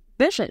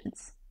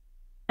visions.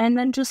 And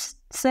then just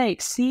say,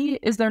 see,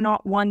 is there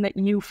not one that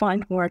you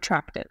find more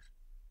attractive?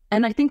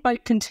 And I think by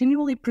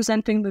continually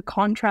presenting the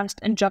contrast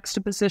and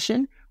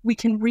juxtaposition, we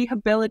can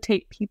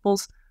rehabilitate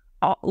people's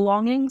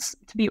longings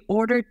to be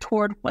ordered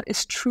toward what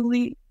is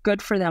truly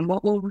good for them,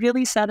 what will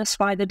really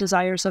satisfy the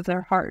desires of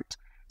their heart.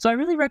 So I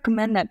really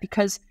recommend that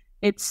because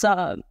it's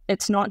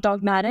not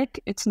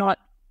dogmatic, it's not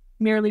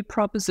merely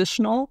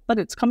propositional, but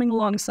it's coming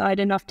alongside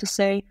enough to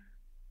say,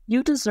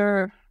 you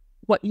deserve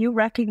what you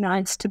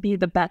recognize to be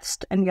the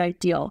best and the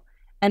ideal.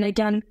 And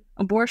again,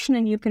 abortion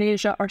and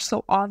euthanasia are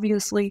so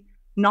obviously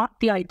not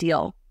the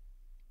ideal.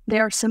 They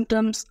are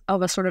symptoms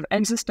of a sort of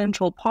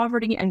existential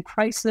poverty and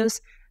crisis.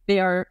 They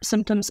are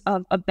symptoms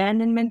of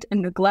abandonment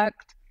and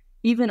neglect,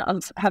 even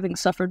of having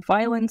suffered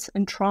violence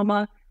and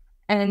trauma.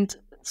 And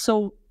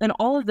so in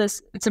all of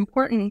this, it's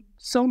important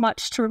so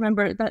much to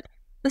remember that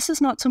this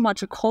is not so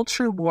much a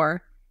culture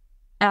war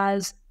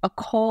as a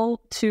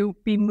call to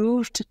be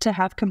moved to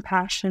have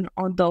compassion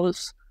on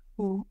those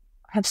who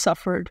have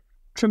suffered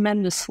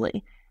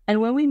tremendously.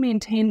 And when we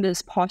maintain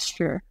this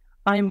posture,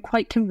 I am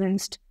quite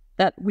convinced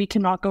that we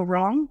cannot go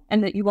wrong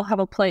and that you will have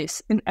a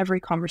place in every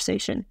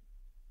conversation.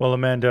 Well,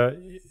 Amanda,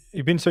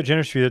 you've been so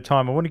generous with your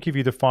time. I want to give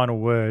you the final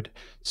word.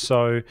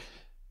 So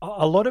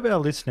a lot of our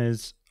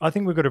listeners, I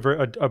think we've got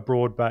a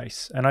broad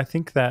base. And I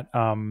think that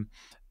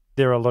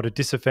there are a lot of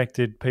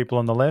disaffected people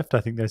on the left.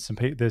 I think there's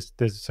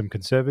some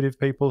conservative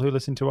people who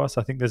listen to us.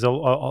 I think there's a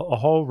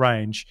whole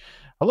range.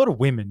 A lot of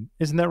women.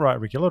 Isn't that right,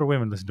 Ricky? A lot of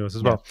women listen to us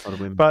as well. A lot of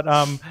women.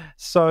 But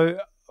so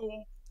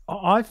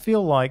I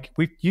feel like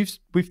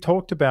we've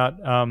talked about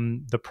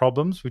the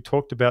problems, we've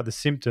talked about the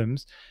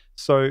symptoms.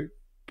 So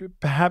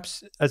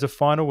perhaps as a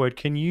final word,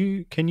 can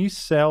you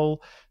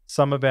sell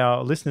some of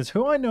our listeners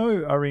who I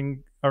know are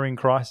in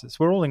crisis?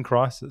 We're all in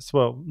crisis.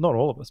 Well, not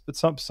all of us, but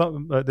some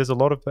there's a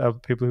lot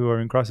of people who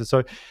are in crisis.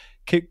 So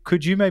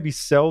could you maybe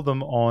sell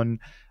them on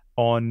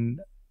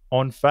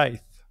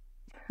faith?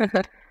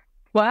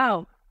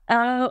 Wow.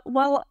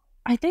 Well,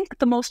 I think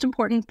the most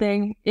important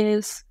thing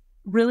is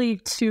really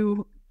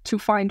to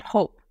find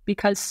hope,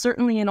 because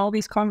certainly in all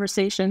these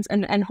conversations,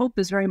 and hope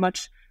is very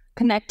much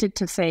connected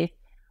to faith.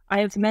 I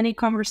have many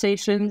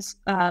conversations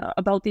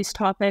about these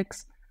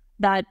topics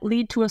that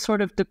lead to a sort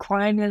of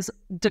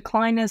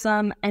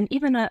declinism and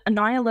even a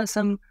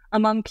nihilism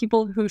among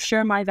people who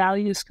share my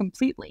values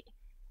completely.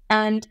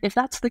 And if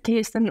that's the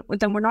case, then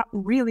we're not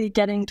really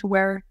getting to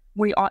where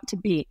we ought to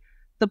be.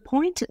 The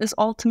point is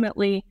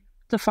ultimately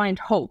to find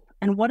hope.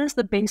 And what is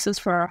the basis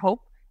for our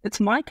hope?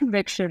 It's my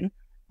conviction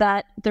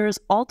that there is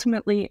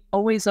ultimately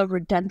always a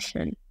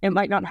redemption. It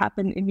might not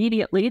happen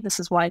immediately. This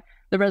is why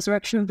the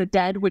resurrection of the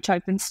dead, which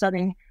I've been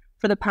studying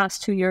for the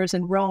past 2 years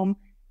in Rome,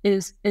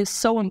 is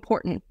so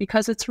important,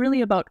 because it's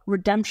really about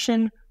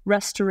redemption,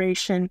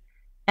 restoration,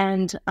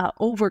 and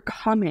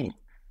overcoming.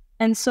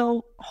 And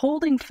so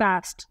holding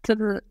fast to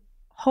the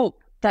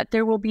hope that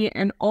there will be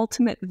an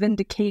ultimate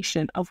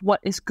vindication of what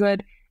is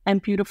good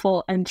and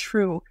beautiful and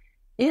true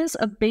is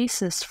a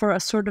basis for a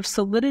sort of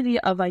solidity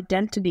of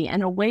identity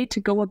and a way to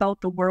go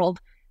about the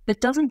world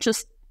that doesn't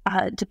just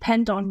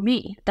depend on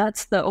me.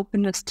 That's the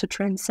openness to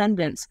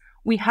transcendence.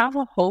 We have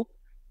a hope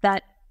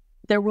that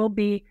there will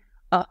be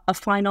a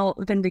final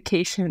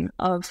vindication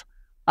of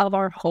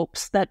our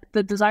hopes, that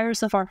the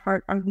desires of our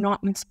heart are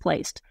not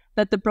misplaced,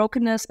 that the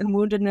brokenness and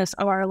woundedness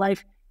of our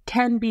life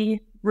can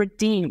be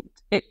redeemed,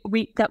 that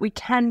we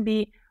can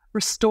be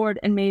restored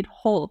and made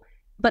whole.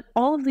 But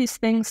all of these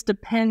things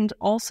depend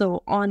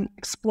also on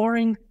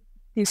exploring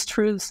these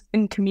truths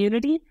in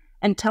community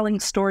and telling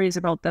stories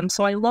about them.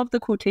 So I love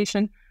the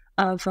quotation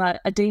of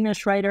a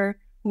Danish writer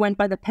who went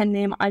by the pen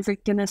name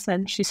Isaac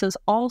Gunnesen. She says,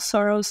 "All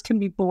sorrows can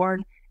be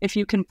borne if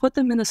you can put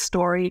them in a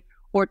story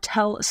or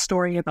tell a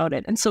story about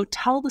it." And so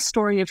tell the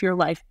story of your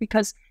life,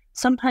 because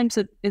sometimes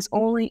it is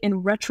only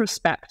in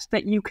retrospect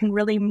that you can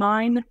really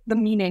mine the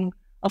meaning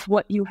of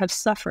what you have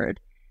suffered.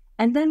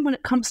 And then when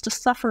it comes to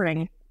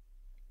suffering,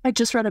 I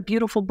just read a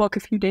beautiful book a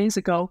few days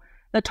ago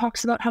that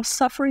talks about how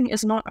suffering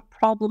is not a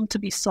problem to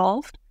be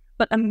solved,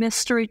 but a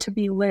mystery to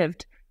be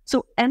lived.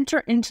 So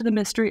enter into the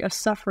mystery of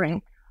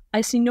suffering.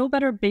 I see no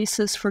better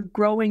basis for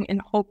growing in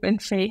hope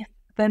and faith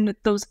than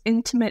those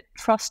intimate,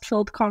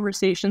 trust-filled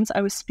conversations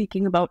I was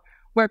speaking about,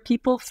 where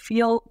people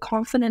feel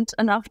confident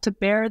enough to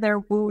bear their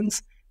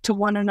wounds to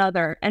one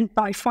another. And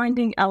by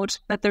finding out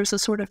that there's a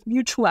sort of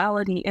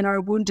mutuality in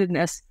our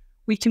woundedness,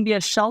 we can be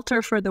a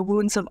shelter for the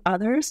wounds of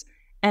others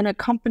and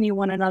accompany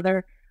one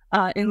another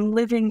in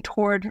living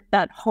toward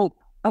that hope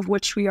of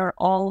which we are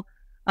all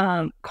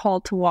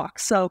called to walk.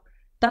 So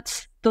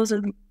those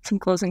are some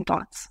closing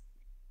thoughts.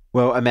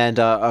 Well,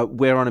 Amanda,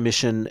 we're on a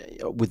mission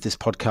with this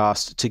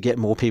podcast to get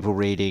more people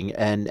reading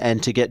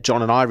and to get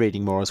John and I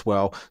reading more as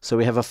well. So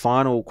we have a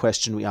final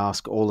question we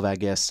ask all of our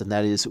guests, and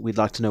that is, we'd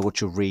like to know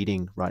what you're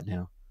reading right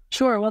now.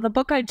 Sure. Well, the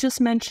book I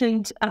just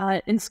mentioned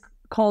is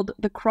called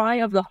The Cry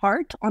of the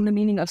Heart on the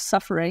Meaning of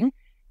Suffering,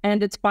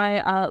 and it's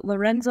by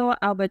Lorenzo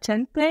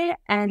Albatente,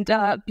 and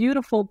a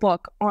beautiful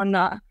book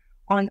on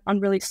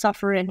really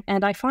suffering.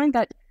 And I find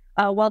that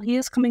while he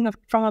is coming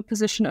from a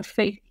position of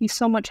faith, he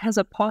so much has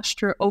a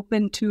posture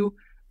open to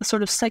the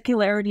sort of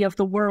secularity of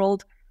the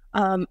world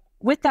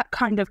with that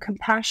kind of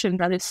compassion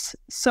that is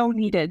so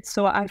needed.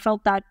 So I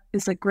felt that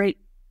is a great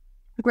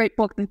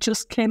book that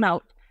just came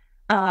out.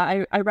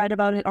 I write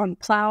about it on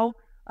Plow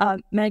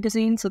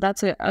magazine, so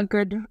that's a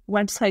good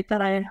website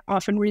that I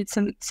often read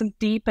some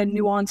deep and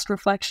nuanced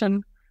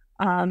reflection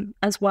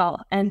as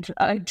well. And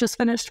I just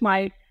finished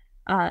my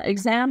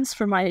exams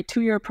for my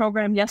 2-year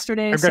program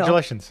yesterday.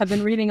 Congratulations. So I've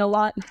been reading a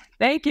lot.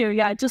 Thank you.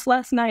 Yeah, just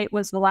last night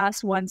was the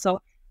last one.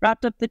 So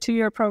wrapped up the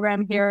 2-year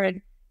program here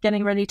and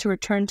getting ready to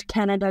return to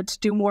Canada to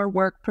do more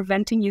work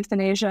preventing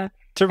euthanasia.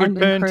 To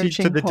return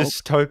to the hope.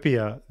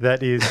 Dystopia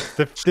that is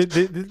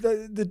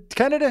the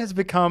Canada has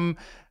become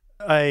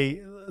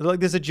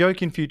there's a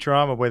joke in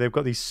Futurama where they've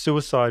got these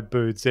suicide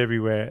booths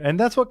everywhere, and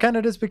that's what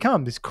Canada's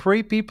become, this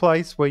creepy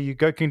place where you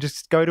can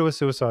just go to a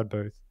suicide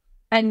booth.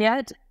 And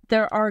yet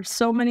there are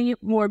so many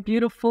more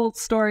beautiful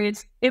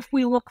stories if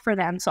we look for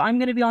them. So I'm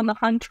going to be on the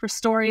hunt for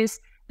stories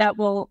that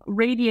will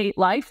radiate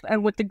life,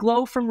 and with the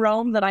glow from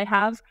Rome that I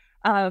have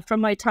from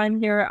my time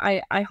here,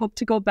 I hope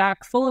to go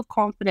back full of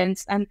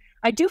confidence. And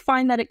I do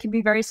find that it can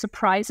be very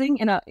surprising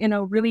in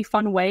a really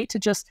fun way to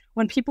just,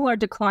 when people are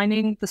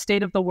declining the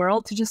state of the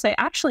world, to just say,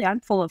 actually,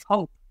 I'm full of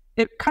hope.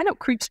 It kind of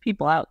creeps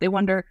people out. They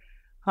wonder,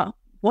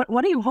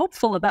 what are you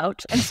hopeful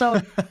about? And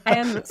so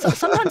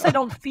sometimes I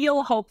don't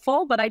feel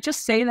hopeful, but I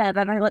just say that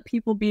and I let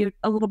people be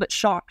a little bit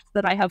shocked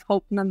that I have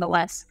hope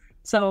nonetheless.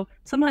 So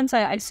sometimes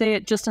I say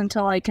it just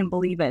until I can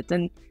believe it.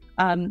 And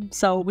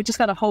so we just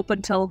got to hope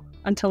until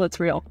it's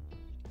real.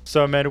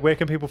 So Amanda, where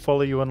can people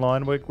follow you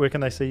online? Where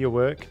can they see your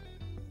work?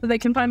 So they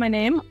can find my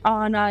name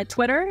on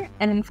Twitter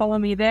and follow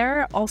me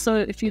there. Also,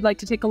 if you'd like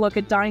to take a look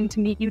at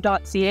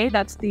dyingtomeetyou.ca,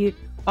 that's the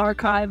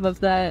archive of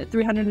the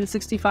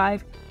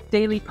 365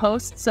 daily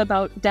posts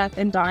about death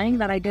and dying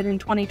that I did in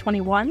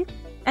 2021.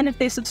 And if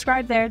they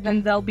subscribe there,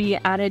 then they'll be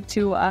added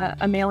to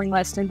a mailing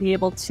list and be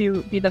able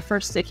to be the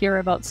first to hear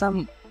about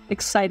some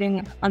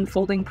exciting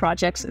unfolding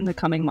projects in the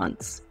coming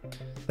months.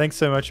 Thanks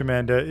so much,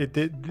 Amanda.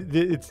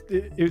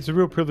 It's a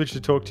real privilege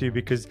to talk to you,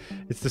 because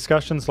it's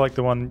discussions like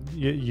the one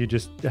you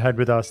just had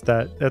with us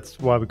that's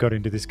why we got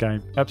into this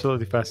game.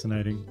 Absolutely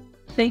fascinating.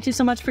 Thank you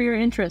so much for your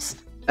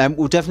interest.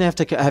 We'll definitely have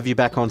to have you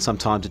back on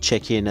sometime to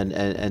check in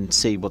and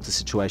see what the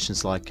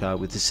situation's like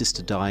with the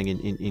sister dying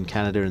in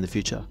Canada in the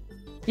future.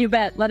 You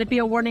bet. Let it be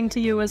a warning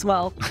to you as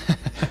well.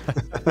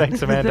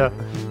 Thanks, Amanda.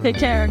 Take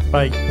care.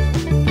 Bye.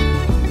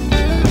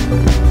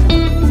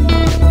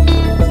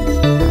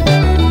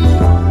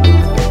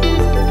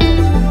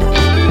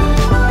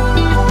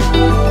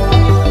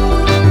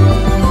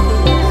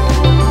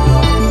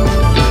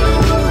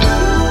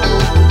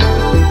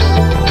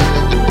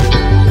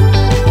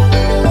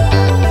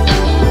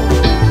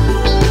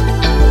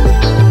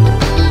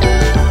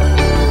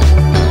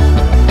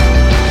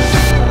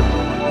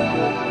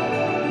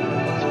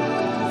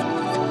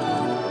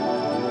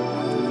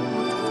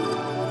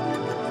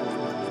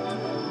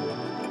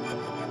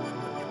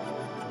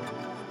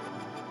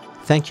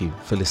 Thank you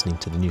for listening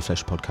to the New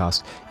Flesh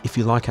podcast. If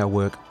you like our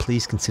work,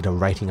 please consider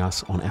rating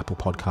us on Apple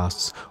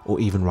Podcasts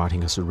or even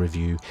writing us a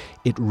review.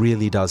 It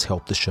really does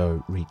help the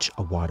show reach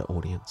a wider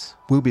audience.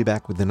 We'll be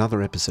back with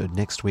another episode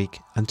next week.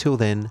 Until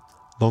then,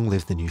 long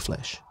live the New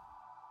Flesh.